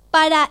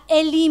para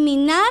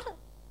eliminar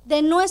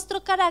de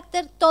nuestro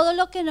carácter todo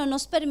lo que no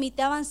nos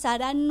permite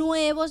avanzar a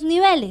nuevos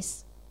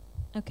niveles.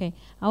 Okay,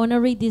 I want to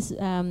read this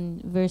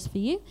verse for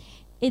you.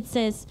 It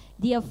says,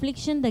 the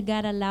affliction that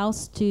God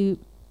allows to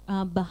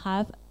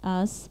behave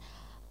us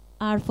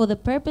are for the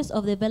purpose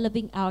of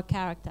developing our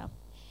character.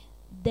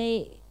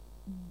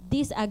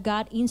 These are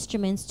God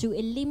instruments to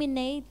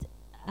eliminate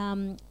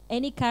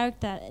any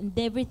character and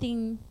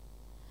everything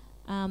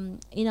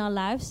in our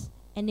lives,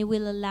 and it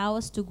will allow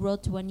us to grow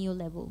to a new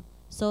level.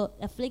 So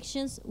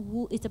afflictions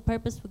is a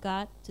purpose for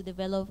God to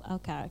develop our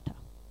character.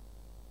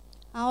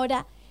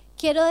 Ahora,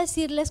 quiero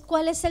decirles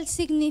cuál es el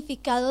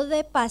significado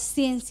de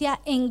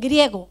paciencia en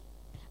griego.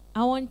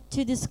 I want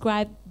to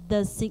describe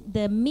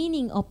the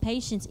meaning of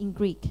patience in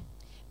Greek.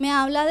 Me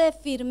habla de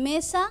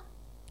firmeza,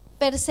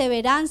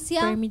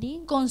 perseverancia,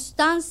 Firmity,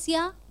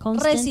 constancia,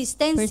 constance,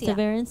 resistencia.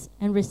 perseverance,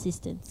 and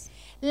resistance.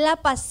 La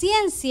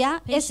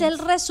paciencia es Patience. el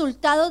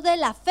resultado de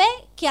la fe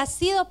que ha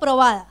sido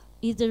probada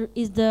Is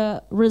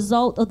the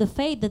result of the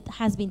faith that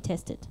has been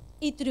tested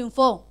y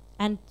triunfó.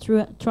 and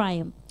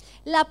triumph.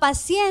 La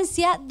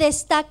paciencia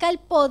destaca el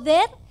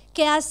poder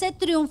que hace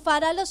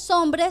triunfar a los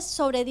hombres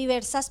sobre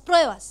diversas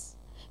pruebas.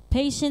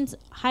 Patience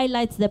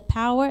highlights the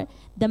power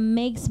that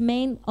makes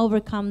men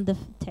overcome the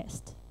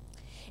test.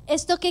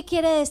 ¿Esto qué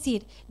quiere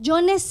decir?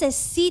 Yo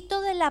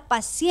necesito de la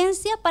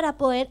paciencia para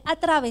poder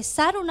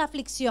atravesar una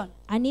aflicción.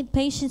 I need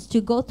patience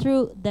to go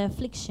through the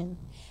affliction.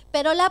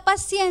 Pero la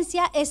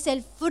paciencia es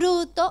el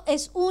fruto,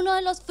 es uno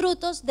de los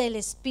frutos del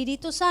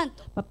Espíritu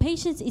Santo. But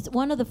patience is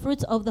one of the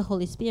fruits of the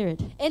Holy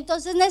Spirit.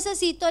 Entonces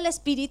necesito el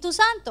Espíritu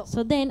Santo.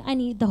 So then I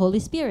need the Holy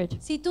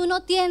Spirit. Si tú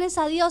no tienes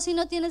a Dios y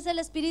no tienes el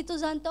Espíritu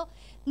Santo,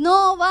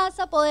 no vas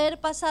a poder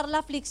pasar la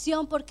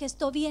aflicción porque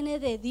esto viene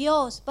de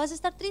Dios. Vas a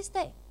estar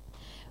triste.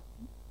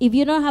 If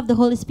you don't have the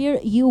Holy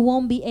Spirit, you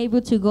won't be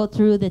able to go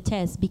through the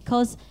test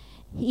because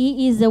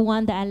He is the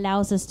one that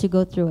allows us to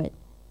go through it.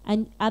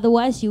 And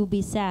otherwise you'll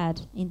be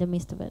sad in the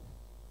midst of it.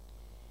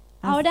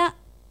 Ahora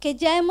que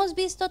ya hemos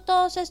visto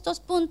todos estos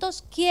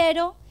puntos,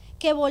 quiero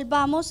que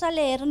volvamos a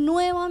leer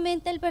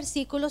nuevamente el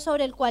versículo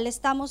sobre el cual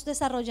estamos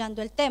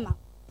desarrollando el tema.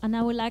 And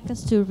I would like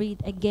us to read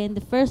again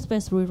the first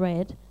verse we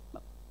read.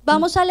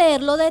 Vamos a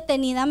leerlo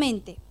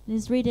detenidamente.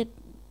 Let's read it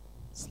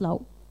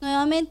slow.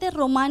 Nuevamente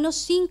Romanos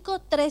 5,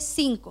 3,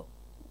 5.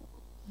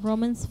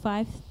 Romans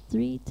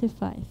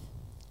 5:3-5.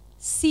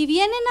 Si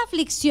vienen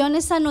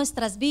aflicciones a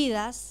nuestras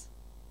vidas,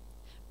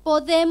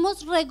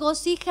 podemos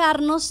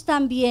regocijarnos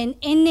también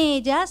en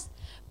ellas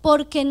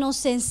porque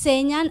nos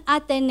enseñan a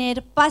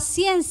tener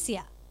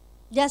paciencia.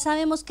 Ya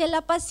sabemos que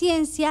la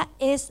paciencia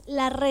es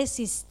la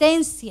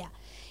resistencia,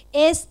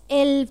 es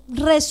el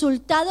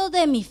resultado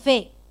de mi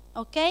fe.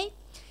 ¿ok?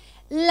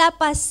 La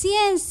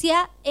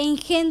paciencia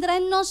engendra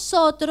en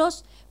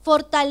nosotros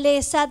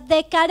fortaleza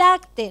de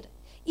carácter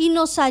y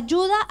nos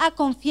ayuda a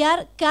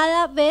confiar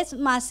cada vez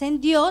más en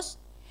Dios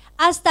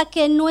hasta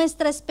que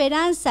nuestra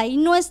esperanza y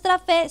nuestra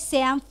fe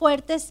sean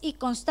fuertes y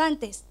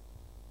constantes.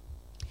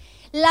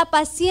 La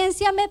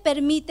paciencia me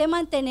permite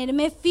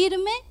mantenerme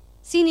firme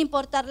sin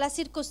importar la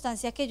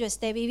circunstancia que yo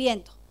esté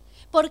viviendo,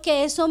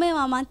 porque eso me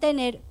va a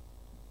mantener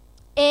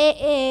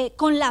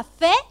con la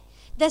fe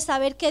de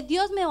saber que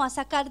Dios me va a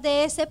sacar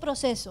de ese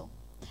proceso.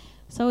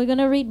 So we're going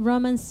to read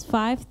Romans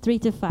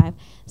 5:3-5.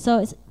 So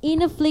it's,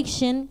 in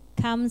affliction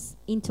comes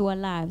into our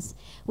lives.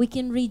 We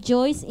can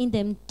rejoice in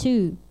them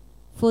too,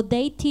 for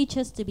they teach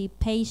us to be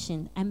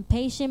patient, and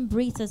patience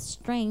brings us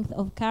strength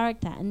of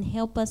character and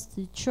help us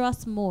to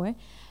trust more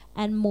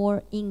and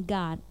more in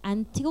God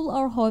until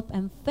our hope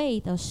and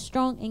faith are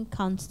strong and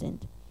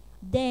constant.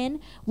 Then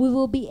we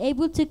will be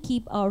able to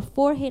keep our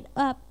forehead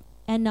up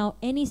and now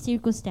any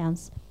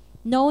circumstance,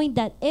 knowing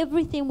that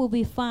everything will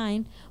be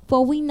fine,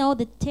 for we know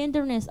the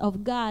tenderness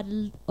of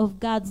God, of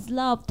God's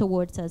love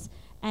towards us,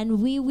 and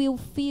we will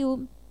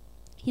feel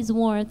His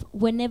warmth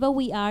whenever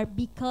we are,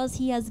 because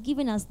He has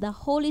given us the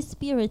Holy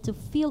Spirit to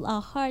fill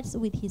our hearts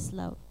with His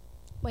love.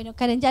 Bueno,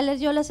 Karen ya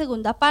leyó la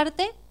segunda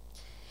parte,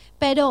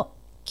 pero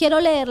quiero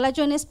leerla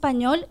yo en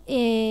español.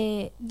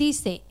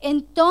 Dice,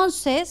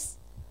 entonces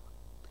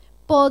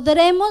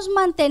podremos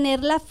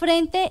mantener la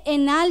frente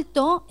en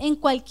alto en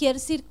cualquier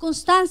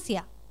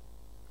circunstancia.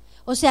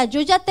 O sea, yo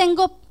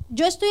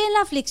estoy en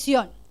la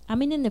aflicción.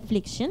 I'm in an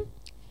affliction.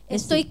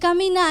 Estoy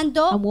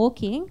caminando I'm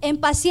walking en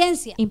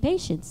paciencia. in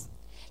patience.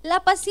 La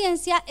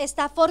paciencia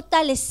está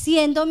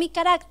fortaleciendo mi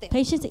carácter.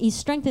 Patience is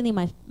strengthening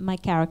my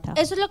character.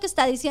 Eso es lo que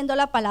está diciendo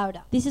la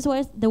palabra. This is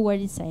what the word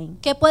is saying.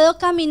 Que puedo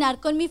caminar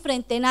con mi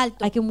frente en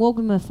alto. I can walk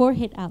with my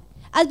forehead up.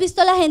 ¿Has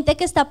visto la gente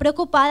que está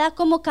preocupada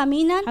cómo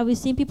caminan? Have you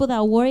seen people that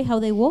are worried how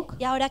they walk?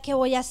 ¿Y ahora qué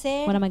voy a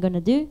hacer? What am I going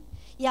to do?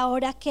 ¿Y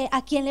ahora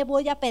a quién le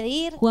voy a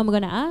pedir? Who am I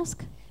going to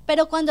ask?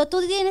 Pero cuando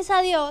tú tienes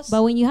a Dios,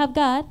 But when you have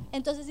God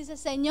entonces dices,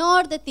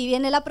 Señor, de ti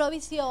viene la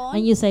provisión.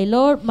 and you say,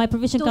 Lord, my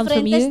provision Tu comes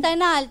from frente you. está en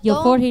Your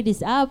alto. forehead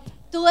is up.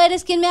 Tú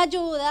eres quien me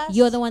ayudas.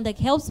 You're the one that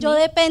helps Yo me.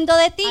 dependo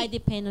de I ti.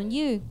 depend on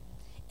you.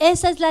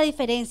 Esa es la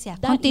diferencia. That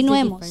is the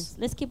Continuemos. difference.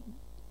 Let's keep.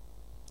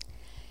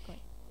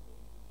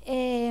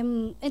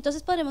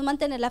 Entonces podremos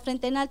mantener la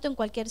frente en alto en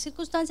cualquier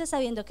circunstancia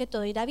sabiendo que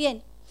todo irá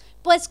bien.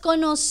 Pues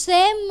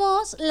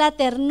conocemos la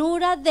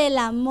ternura del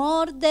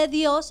amor de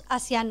Dios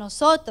hacia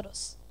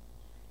nosotros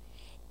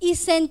y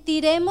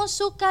sentiremos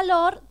su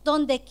calor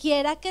donde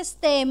quiera que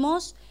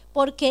estemos,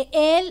 porque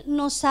Él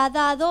nos ha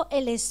dado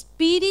el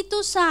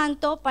Espíritu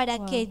Santo para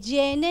Wow. que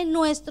llene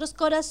nuestros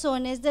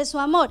corazones de su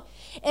amor.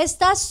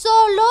 ¿Estás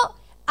solo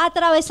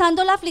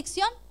atravesando la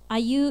aflicción?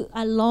 Are you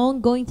alone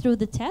going through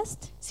the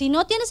test? Si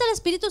no tienes el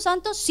Espíritu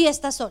Santo, sí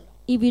estás solo.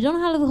 If you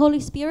don't have the Holy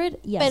Spirit,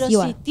 yes, Pero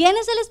you si are.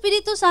 tienes el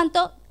Espíritu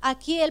Santo,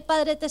 aquí el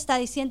Padre te está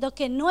diciendo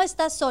que no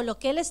estás solo,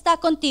 que Él está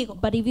contigo.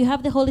 But if you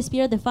have the Holy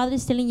Spirit, the Father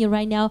is telling you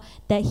right now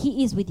that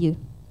He is with you.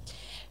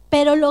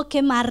 Pero lo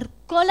que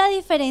marcó la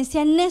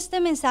diferencia en este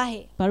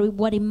mensaje But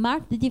what it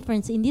marked the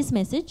difference in this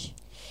message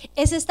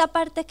es esta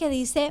parte que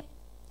dice,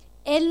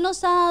 Él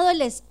nos ha dado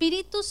el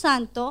Espíritu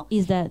Santo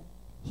is that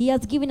He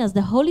has given us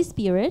the Holy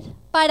Spirit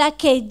para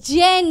que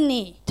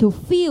llene to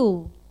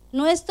fill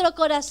nuestro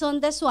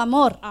corazón de su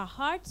amor. our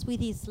hearts with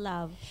His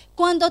love.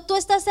 Cuando tú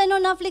estás en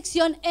una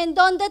aflicción, ¿en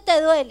dónde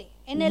te duele?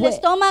 ¿En el Where-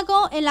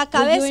 estómago, en la When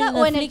you're cabeza in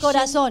o en el affliction,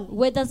 corazón?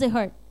 where does it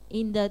hurt?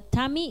 In the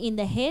tummy, in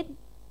the head,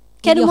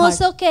 Qué in your heart.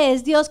 hermoso que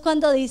es Dios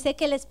cuando dice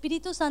que el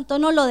Espíritu Santo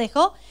nos lo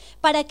dejó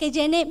para que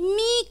llene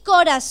mi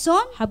corazón.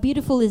 How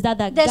beautiful is that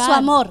de su God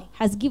amor.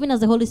 has given us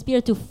the Holy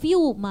Spirit to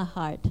fill my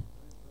heart.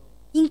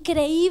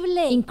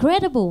 Increíble,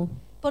 Incredible.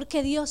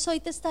 porque Dios hoy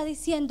te está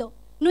diciendo,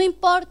 no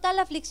importa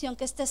la aflicción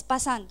que estés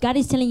pasando, God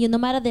is telling you, no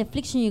matter the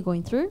affliction you're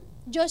going through,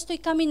 yo estoy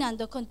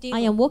caminando contigo.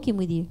 I am walking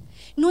with you.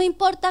 No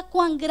importa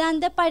cuán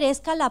grande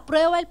parezca la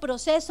prueba, el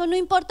proceso, no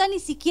importa ni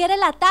siquiera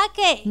el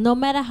ataque, No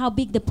matter how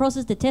big the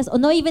process, the test, or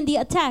not even the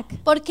attack.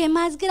 porque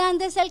más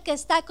grande es el que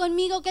está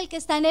conmigo que el que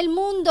está en el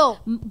mundo.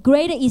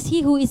 Greater is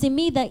He who is in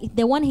me than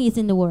the one He is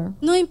in the world.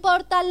 No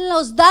importa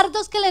los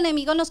dardos que el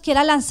enemigo nos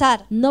quiera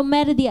lanzar, No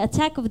matter the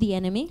attack of the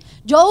enemy,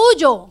 yo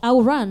huyo, I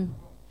will run.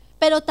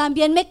 pero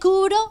también me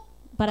cubro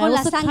But I con la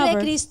also sangre de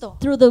cover Cristo.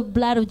 through the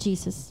blood of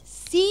Jesus.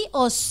 Sí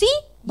o sí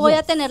voy a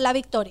Yes. tener la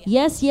victoria.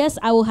 Yes, yes,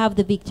 I will have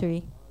the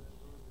victory.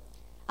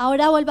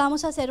 Ahora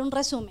volvamos a hacer un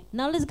resumen.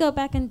 Now let's go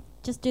back and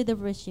just do the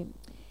resume.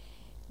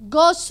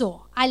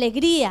 Gozo,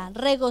 alegría,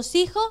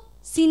 regocijo,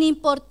 sin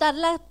importar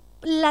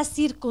la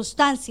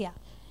circunstancia.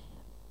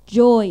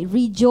 Joy,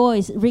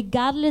 rejoice,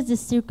 regardless the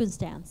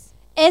circumstance.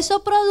 Eso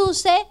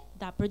produce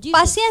That produces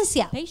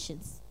paciencia.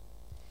 patience.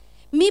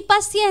 Mi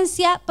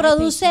paciencia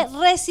produce patience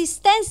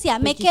resistencia.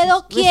 Me produces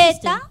quedo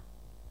quieta, resistance.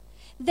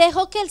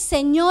 dejo que el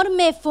Señor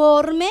me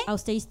forme I'll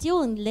stay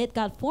still and let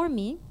God form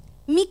me,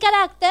 mi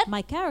carácter,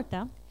 my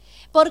character,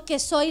 porque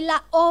soy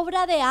la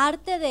obra de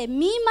arte de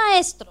mi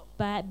maestro.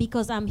 but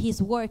because I'm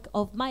His work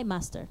of my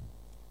master.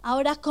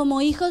 Ahora,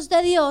 como hijos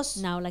de Dios,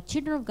 Now, like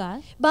children of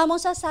God,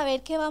 vamos a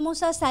saber que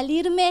vamos a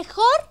salir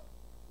mejor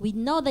we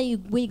know that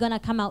we're going to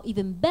come out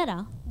even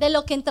better de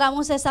lo que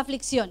entramos a esa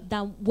aflicción.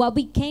 than what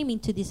we came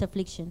into this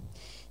affliction.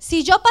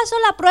 Si yo paso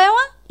la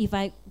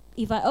prueba,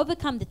 If I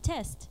overcome the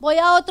test, voy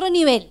a otro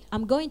nivel.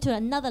 I'm going to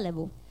another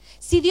level.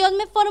 Si Dios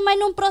me forma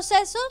en un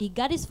proceso, If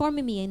God is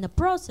forming me in the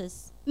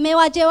process, me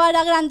va a llevar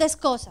a grandes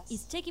cosas.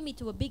 He's taking me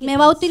to a bigger Me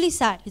va a place.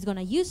 utilizar. He's going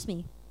to use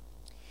me.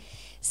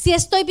 Si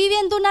estoy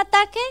viviendo un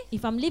ataque,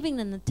 If I'm living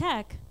an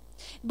attack,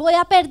 voy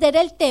a perder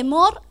el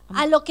temor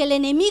a lo que el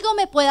enemigo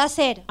me pueda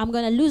hacer. I'm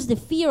going to lose the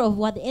fear of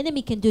what the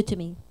enemy can do to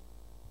me.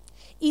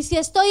 Y si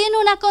estoy en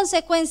una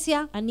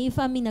consecuencia, And if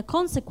I'm in a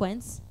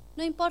consequence,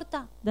 no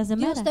importa. doesn't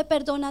Dios matter. te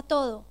perdona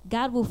todo.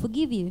 God will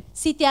forgive you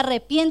Si te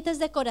arrepientes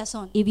de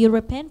corazón, if you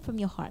repent from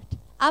your heart.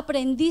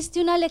 aprendiste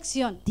una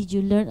lección. Did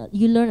you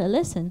learn a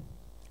lesson?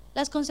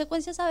 Las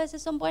consecuencias a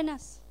veces son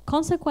buenas.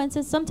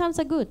 Consequences sometimes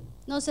are good.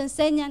 Nos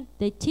enseñan.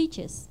 They teach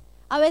us.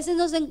 A veces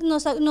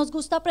nos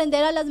gusta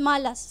aprender a las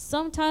malas.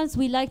 Sometimes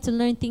we like to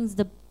learn things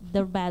the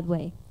bad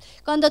way.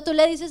 Cuando tú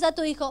le dices a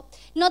tu hijo,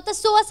 no te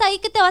subas ahí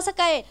que te vas a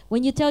caer,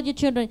 When you tell your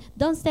children,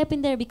 don't step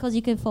in there because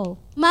you can fall,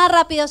 más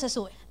rápido se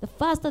sube. the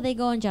faster they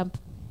go and jump,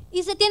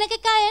 Y se tiene que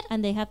caer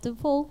and they have to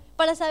fall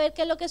para saber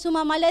que lo que su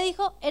mamá le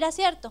dijo era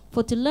cierto.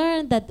 for to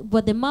learn that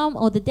what the mom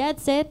or the dad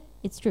said,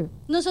 it's true.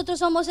 Nosotros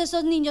somos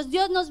esos niños.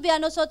 Dios nos ve a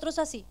nosotros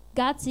así,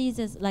 God sees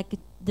us like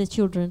the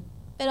children,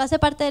 pero hace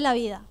parte de la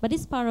vida. but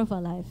it's part of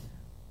our life.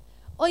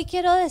 Hoy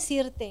quiero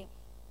decirte,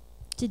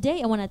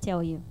 Today I want to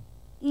tell you,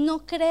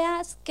 no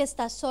creas que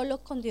estás solo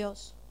con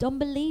Dios. don't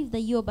believe that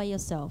you are by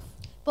yourself.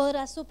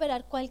 Podrás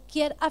superar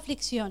cualquier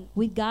aflicción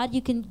With God,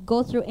 you can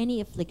go through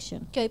any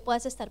affliction que hoy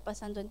puedas estar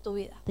pasando en tu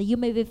vida. that you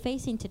may be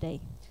facing today.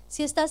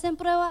 Si estás en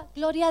prueba,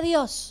 gloria a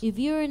Dios, If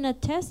you're in a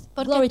test,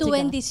 porque glory tu to God,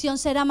 bendición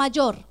será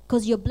mayor.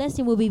 because your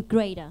blessing will be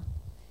greater.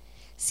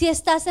 Si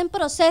estás en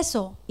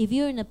proceso, If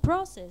you're in a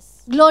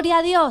process, gloria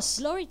a Dios,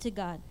 glory to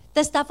God. te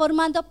está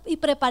formando y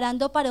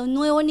preparando para un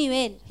nuevo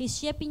nivel. He's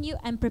shaping you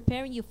and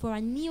preparing you for a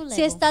new level.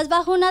 Si estás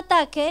bajo un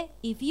ataque,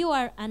 If you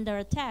are under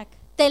attack,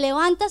 te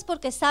levantas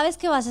porque sabes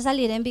que vas a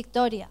salir en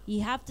victoria.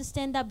 you have to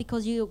stand up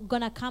because you're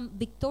going to come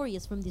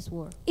victorious from this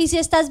war. Y si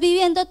estás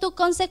viviendo tu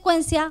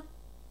consecuencia,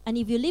 And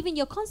if you live in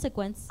your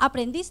consequence,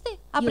 aprendiste,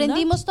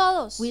 aprendimos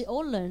todos. we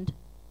all learned.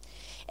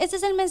 Este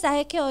es el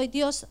mensaje que hoy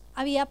Dios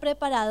había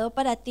preparado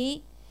para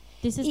ti.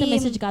 This is the Y-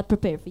 message God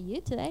prepared for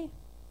you today.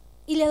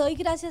 Y le doy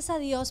gracias a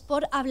Dios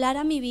por hablar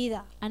a mi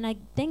vida. And I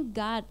thank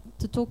God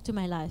to talk to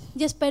my life.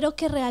 Y espero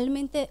que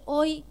realmente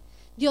hoy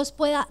Dios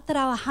pueda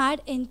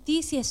trabajar en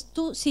ti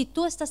si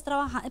tú estás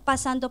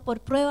pasando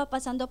por prueba,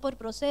 pasando por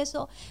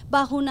proceso,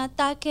 bajo un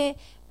ataque,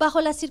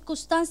 bajo la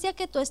circunstancia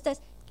que tú estés.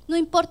 No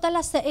importa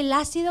el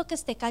ácido que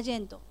esté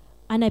cayendo.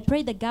 And I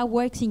pray that God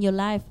works in your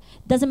life.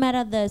 Doesn't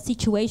matter the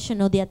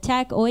situation or the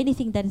attack or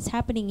anything that is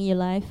happening in your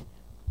life.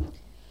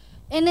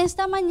 En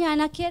esta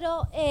mañana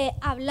quiero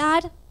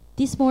hablar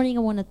This morning I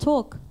want to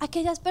talk a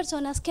aquellas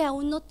personas que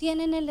aún no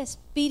tienen el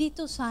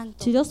Espíritu Santo,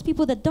 to those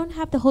people that don't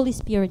have the Holy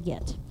Spirit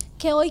yet,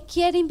 que hoy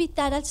quiere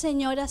invitar al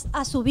Señor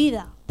a su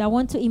vida. that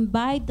want to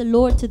invite the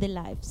Lord to their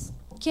lives.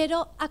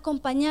 Quiero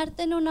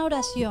acompañarte en una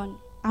oración.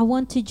 I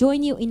want to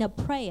join you in a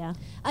prayer.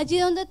 Allí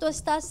donde tú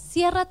estás,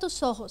 cierra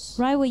tus ojos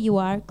Right where you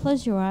are,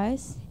 close your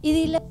eyes y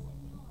dile,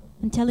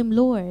 and tell Him,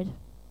 Lord,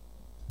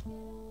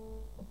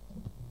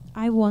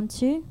 I want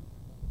to.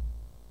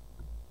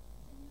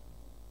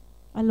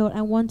 Lord,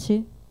 I want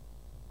to.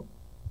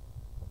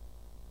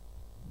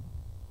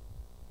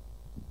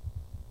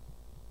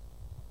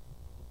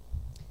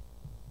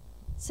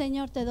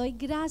 Señor, te doy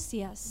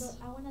gracias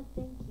I want to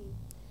thank you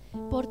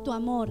por tu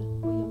amor.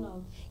 for your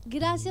love.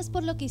 Gracias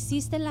por lo que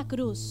hiciste en la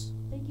cruz.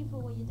 Thank you for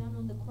what you've done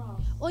on the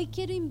cross. Hoy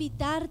quiero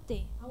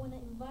invitarte I want to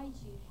invite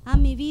you a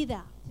mi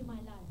vida. to my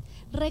life.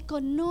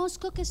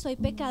 Reconozco que soy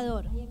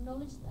pecador. I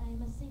acknowledge that I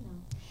am a sinner.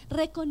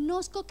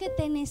 Reconozco que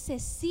te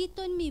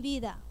necesito en mi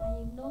vida.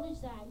 I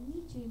acknowledge that I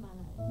need you in my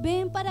life.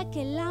 Ven para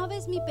que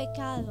laves mi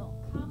pecado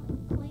Come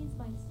and cleanse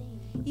my sin,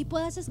 y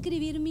puedas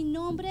escribir mi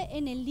nombre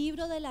en el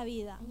libro de la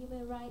vida. and you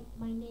may write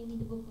my name in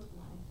the book of life.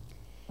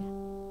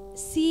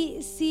 Si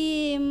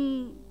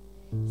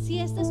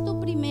esta es tu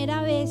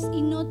primera vez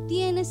y no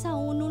tienes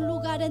aún un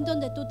lugar en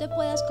donde tú te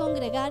puedas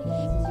congregar, This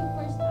is your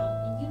first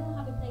time and you don't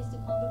have a place to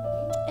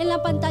congregate. en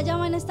la pantalla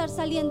van a estar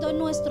saliendo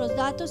nuestros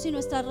datos y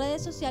nuestras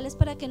redes sociales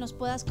para que nos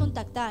puedas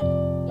contactar. In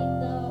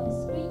the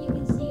screen you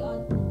can see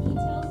all the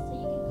details so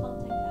you can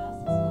contact us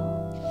as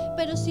well.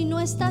 Pero si no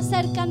estás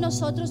cerca a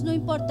nosotros, no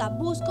importa,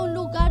 busca un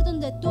lugar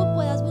donde tú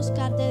puedas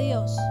buscar de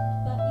Dios.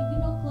 But if you're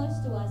not close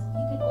to us,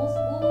 you can also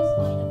always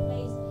find a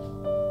place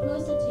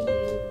closer to you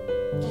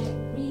that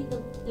read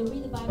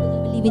the Bible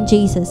that believe in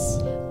Jesus.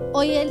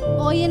 Hoy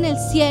en el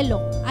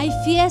cielo hay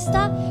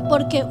fiesta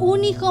porque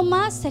un hijo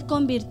más se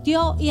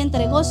convirtió y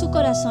entregó su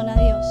corazón a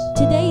Dios.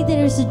 Today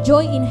there is a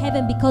joy in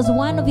heaven because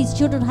one of his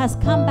children has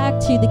come back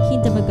to the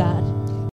kingdom of God.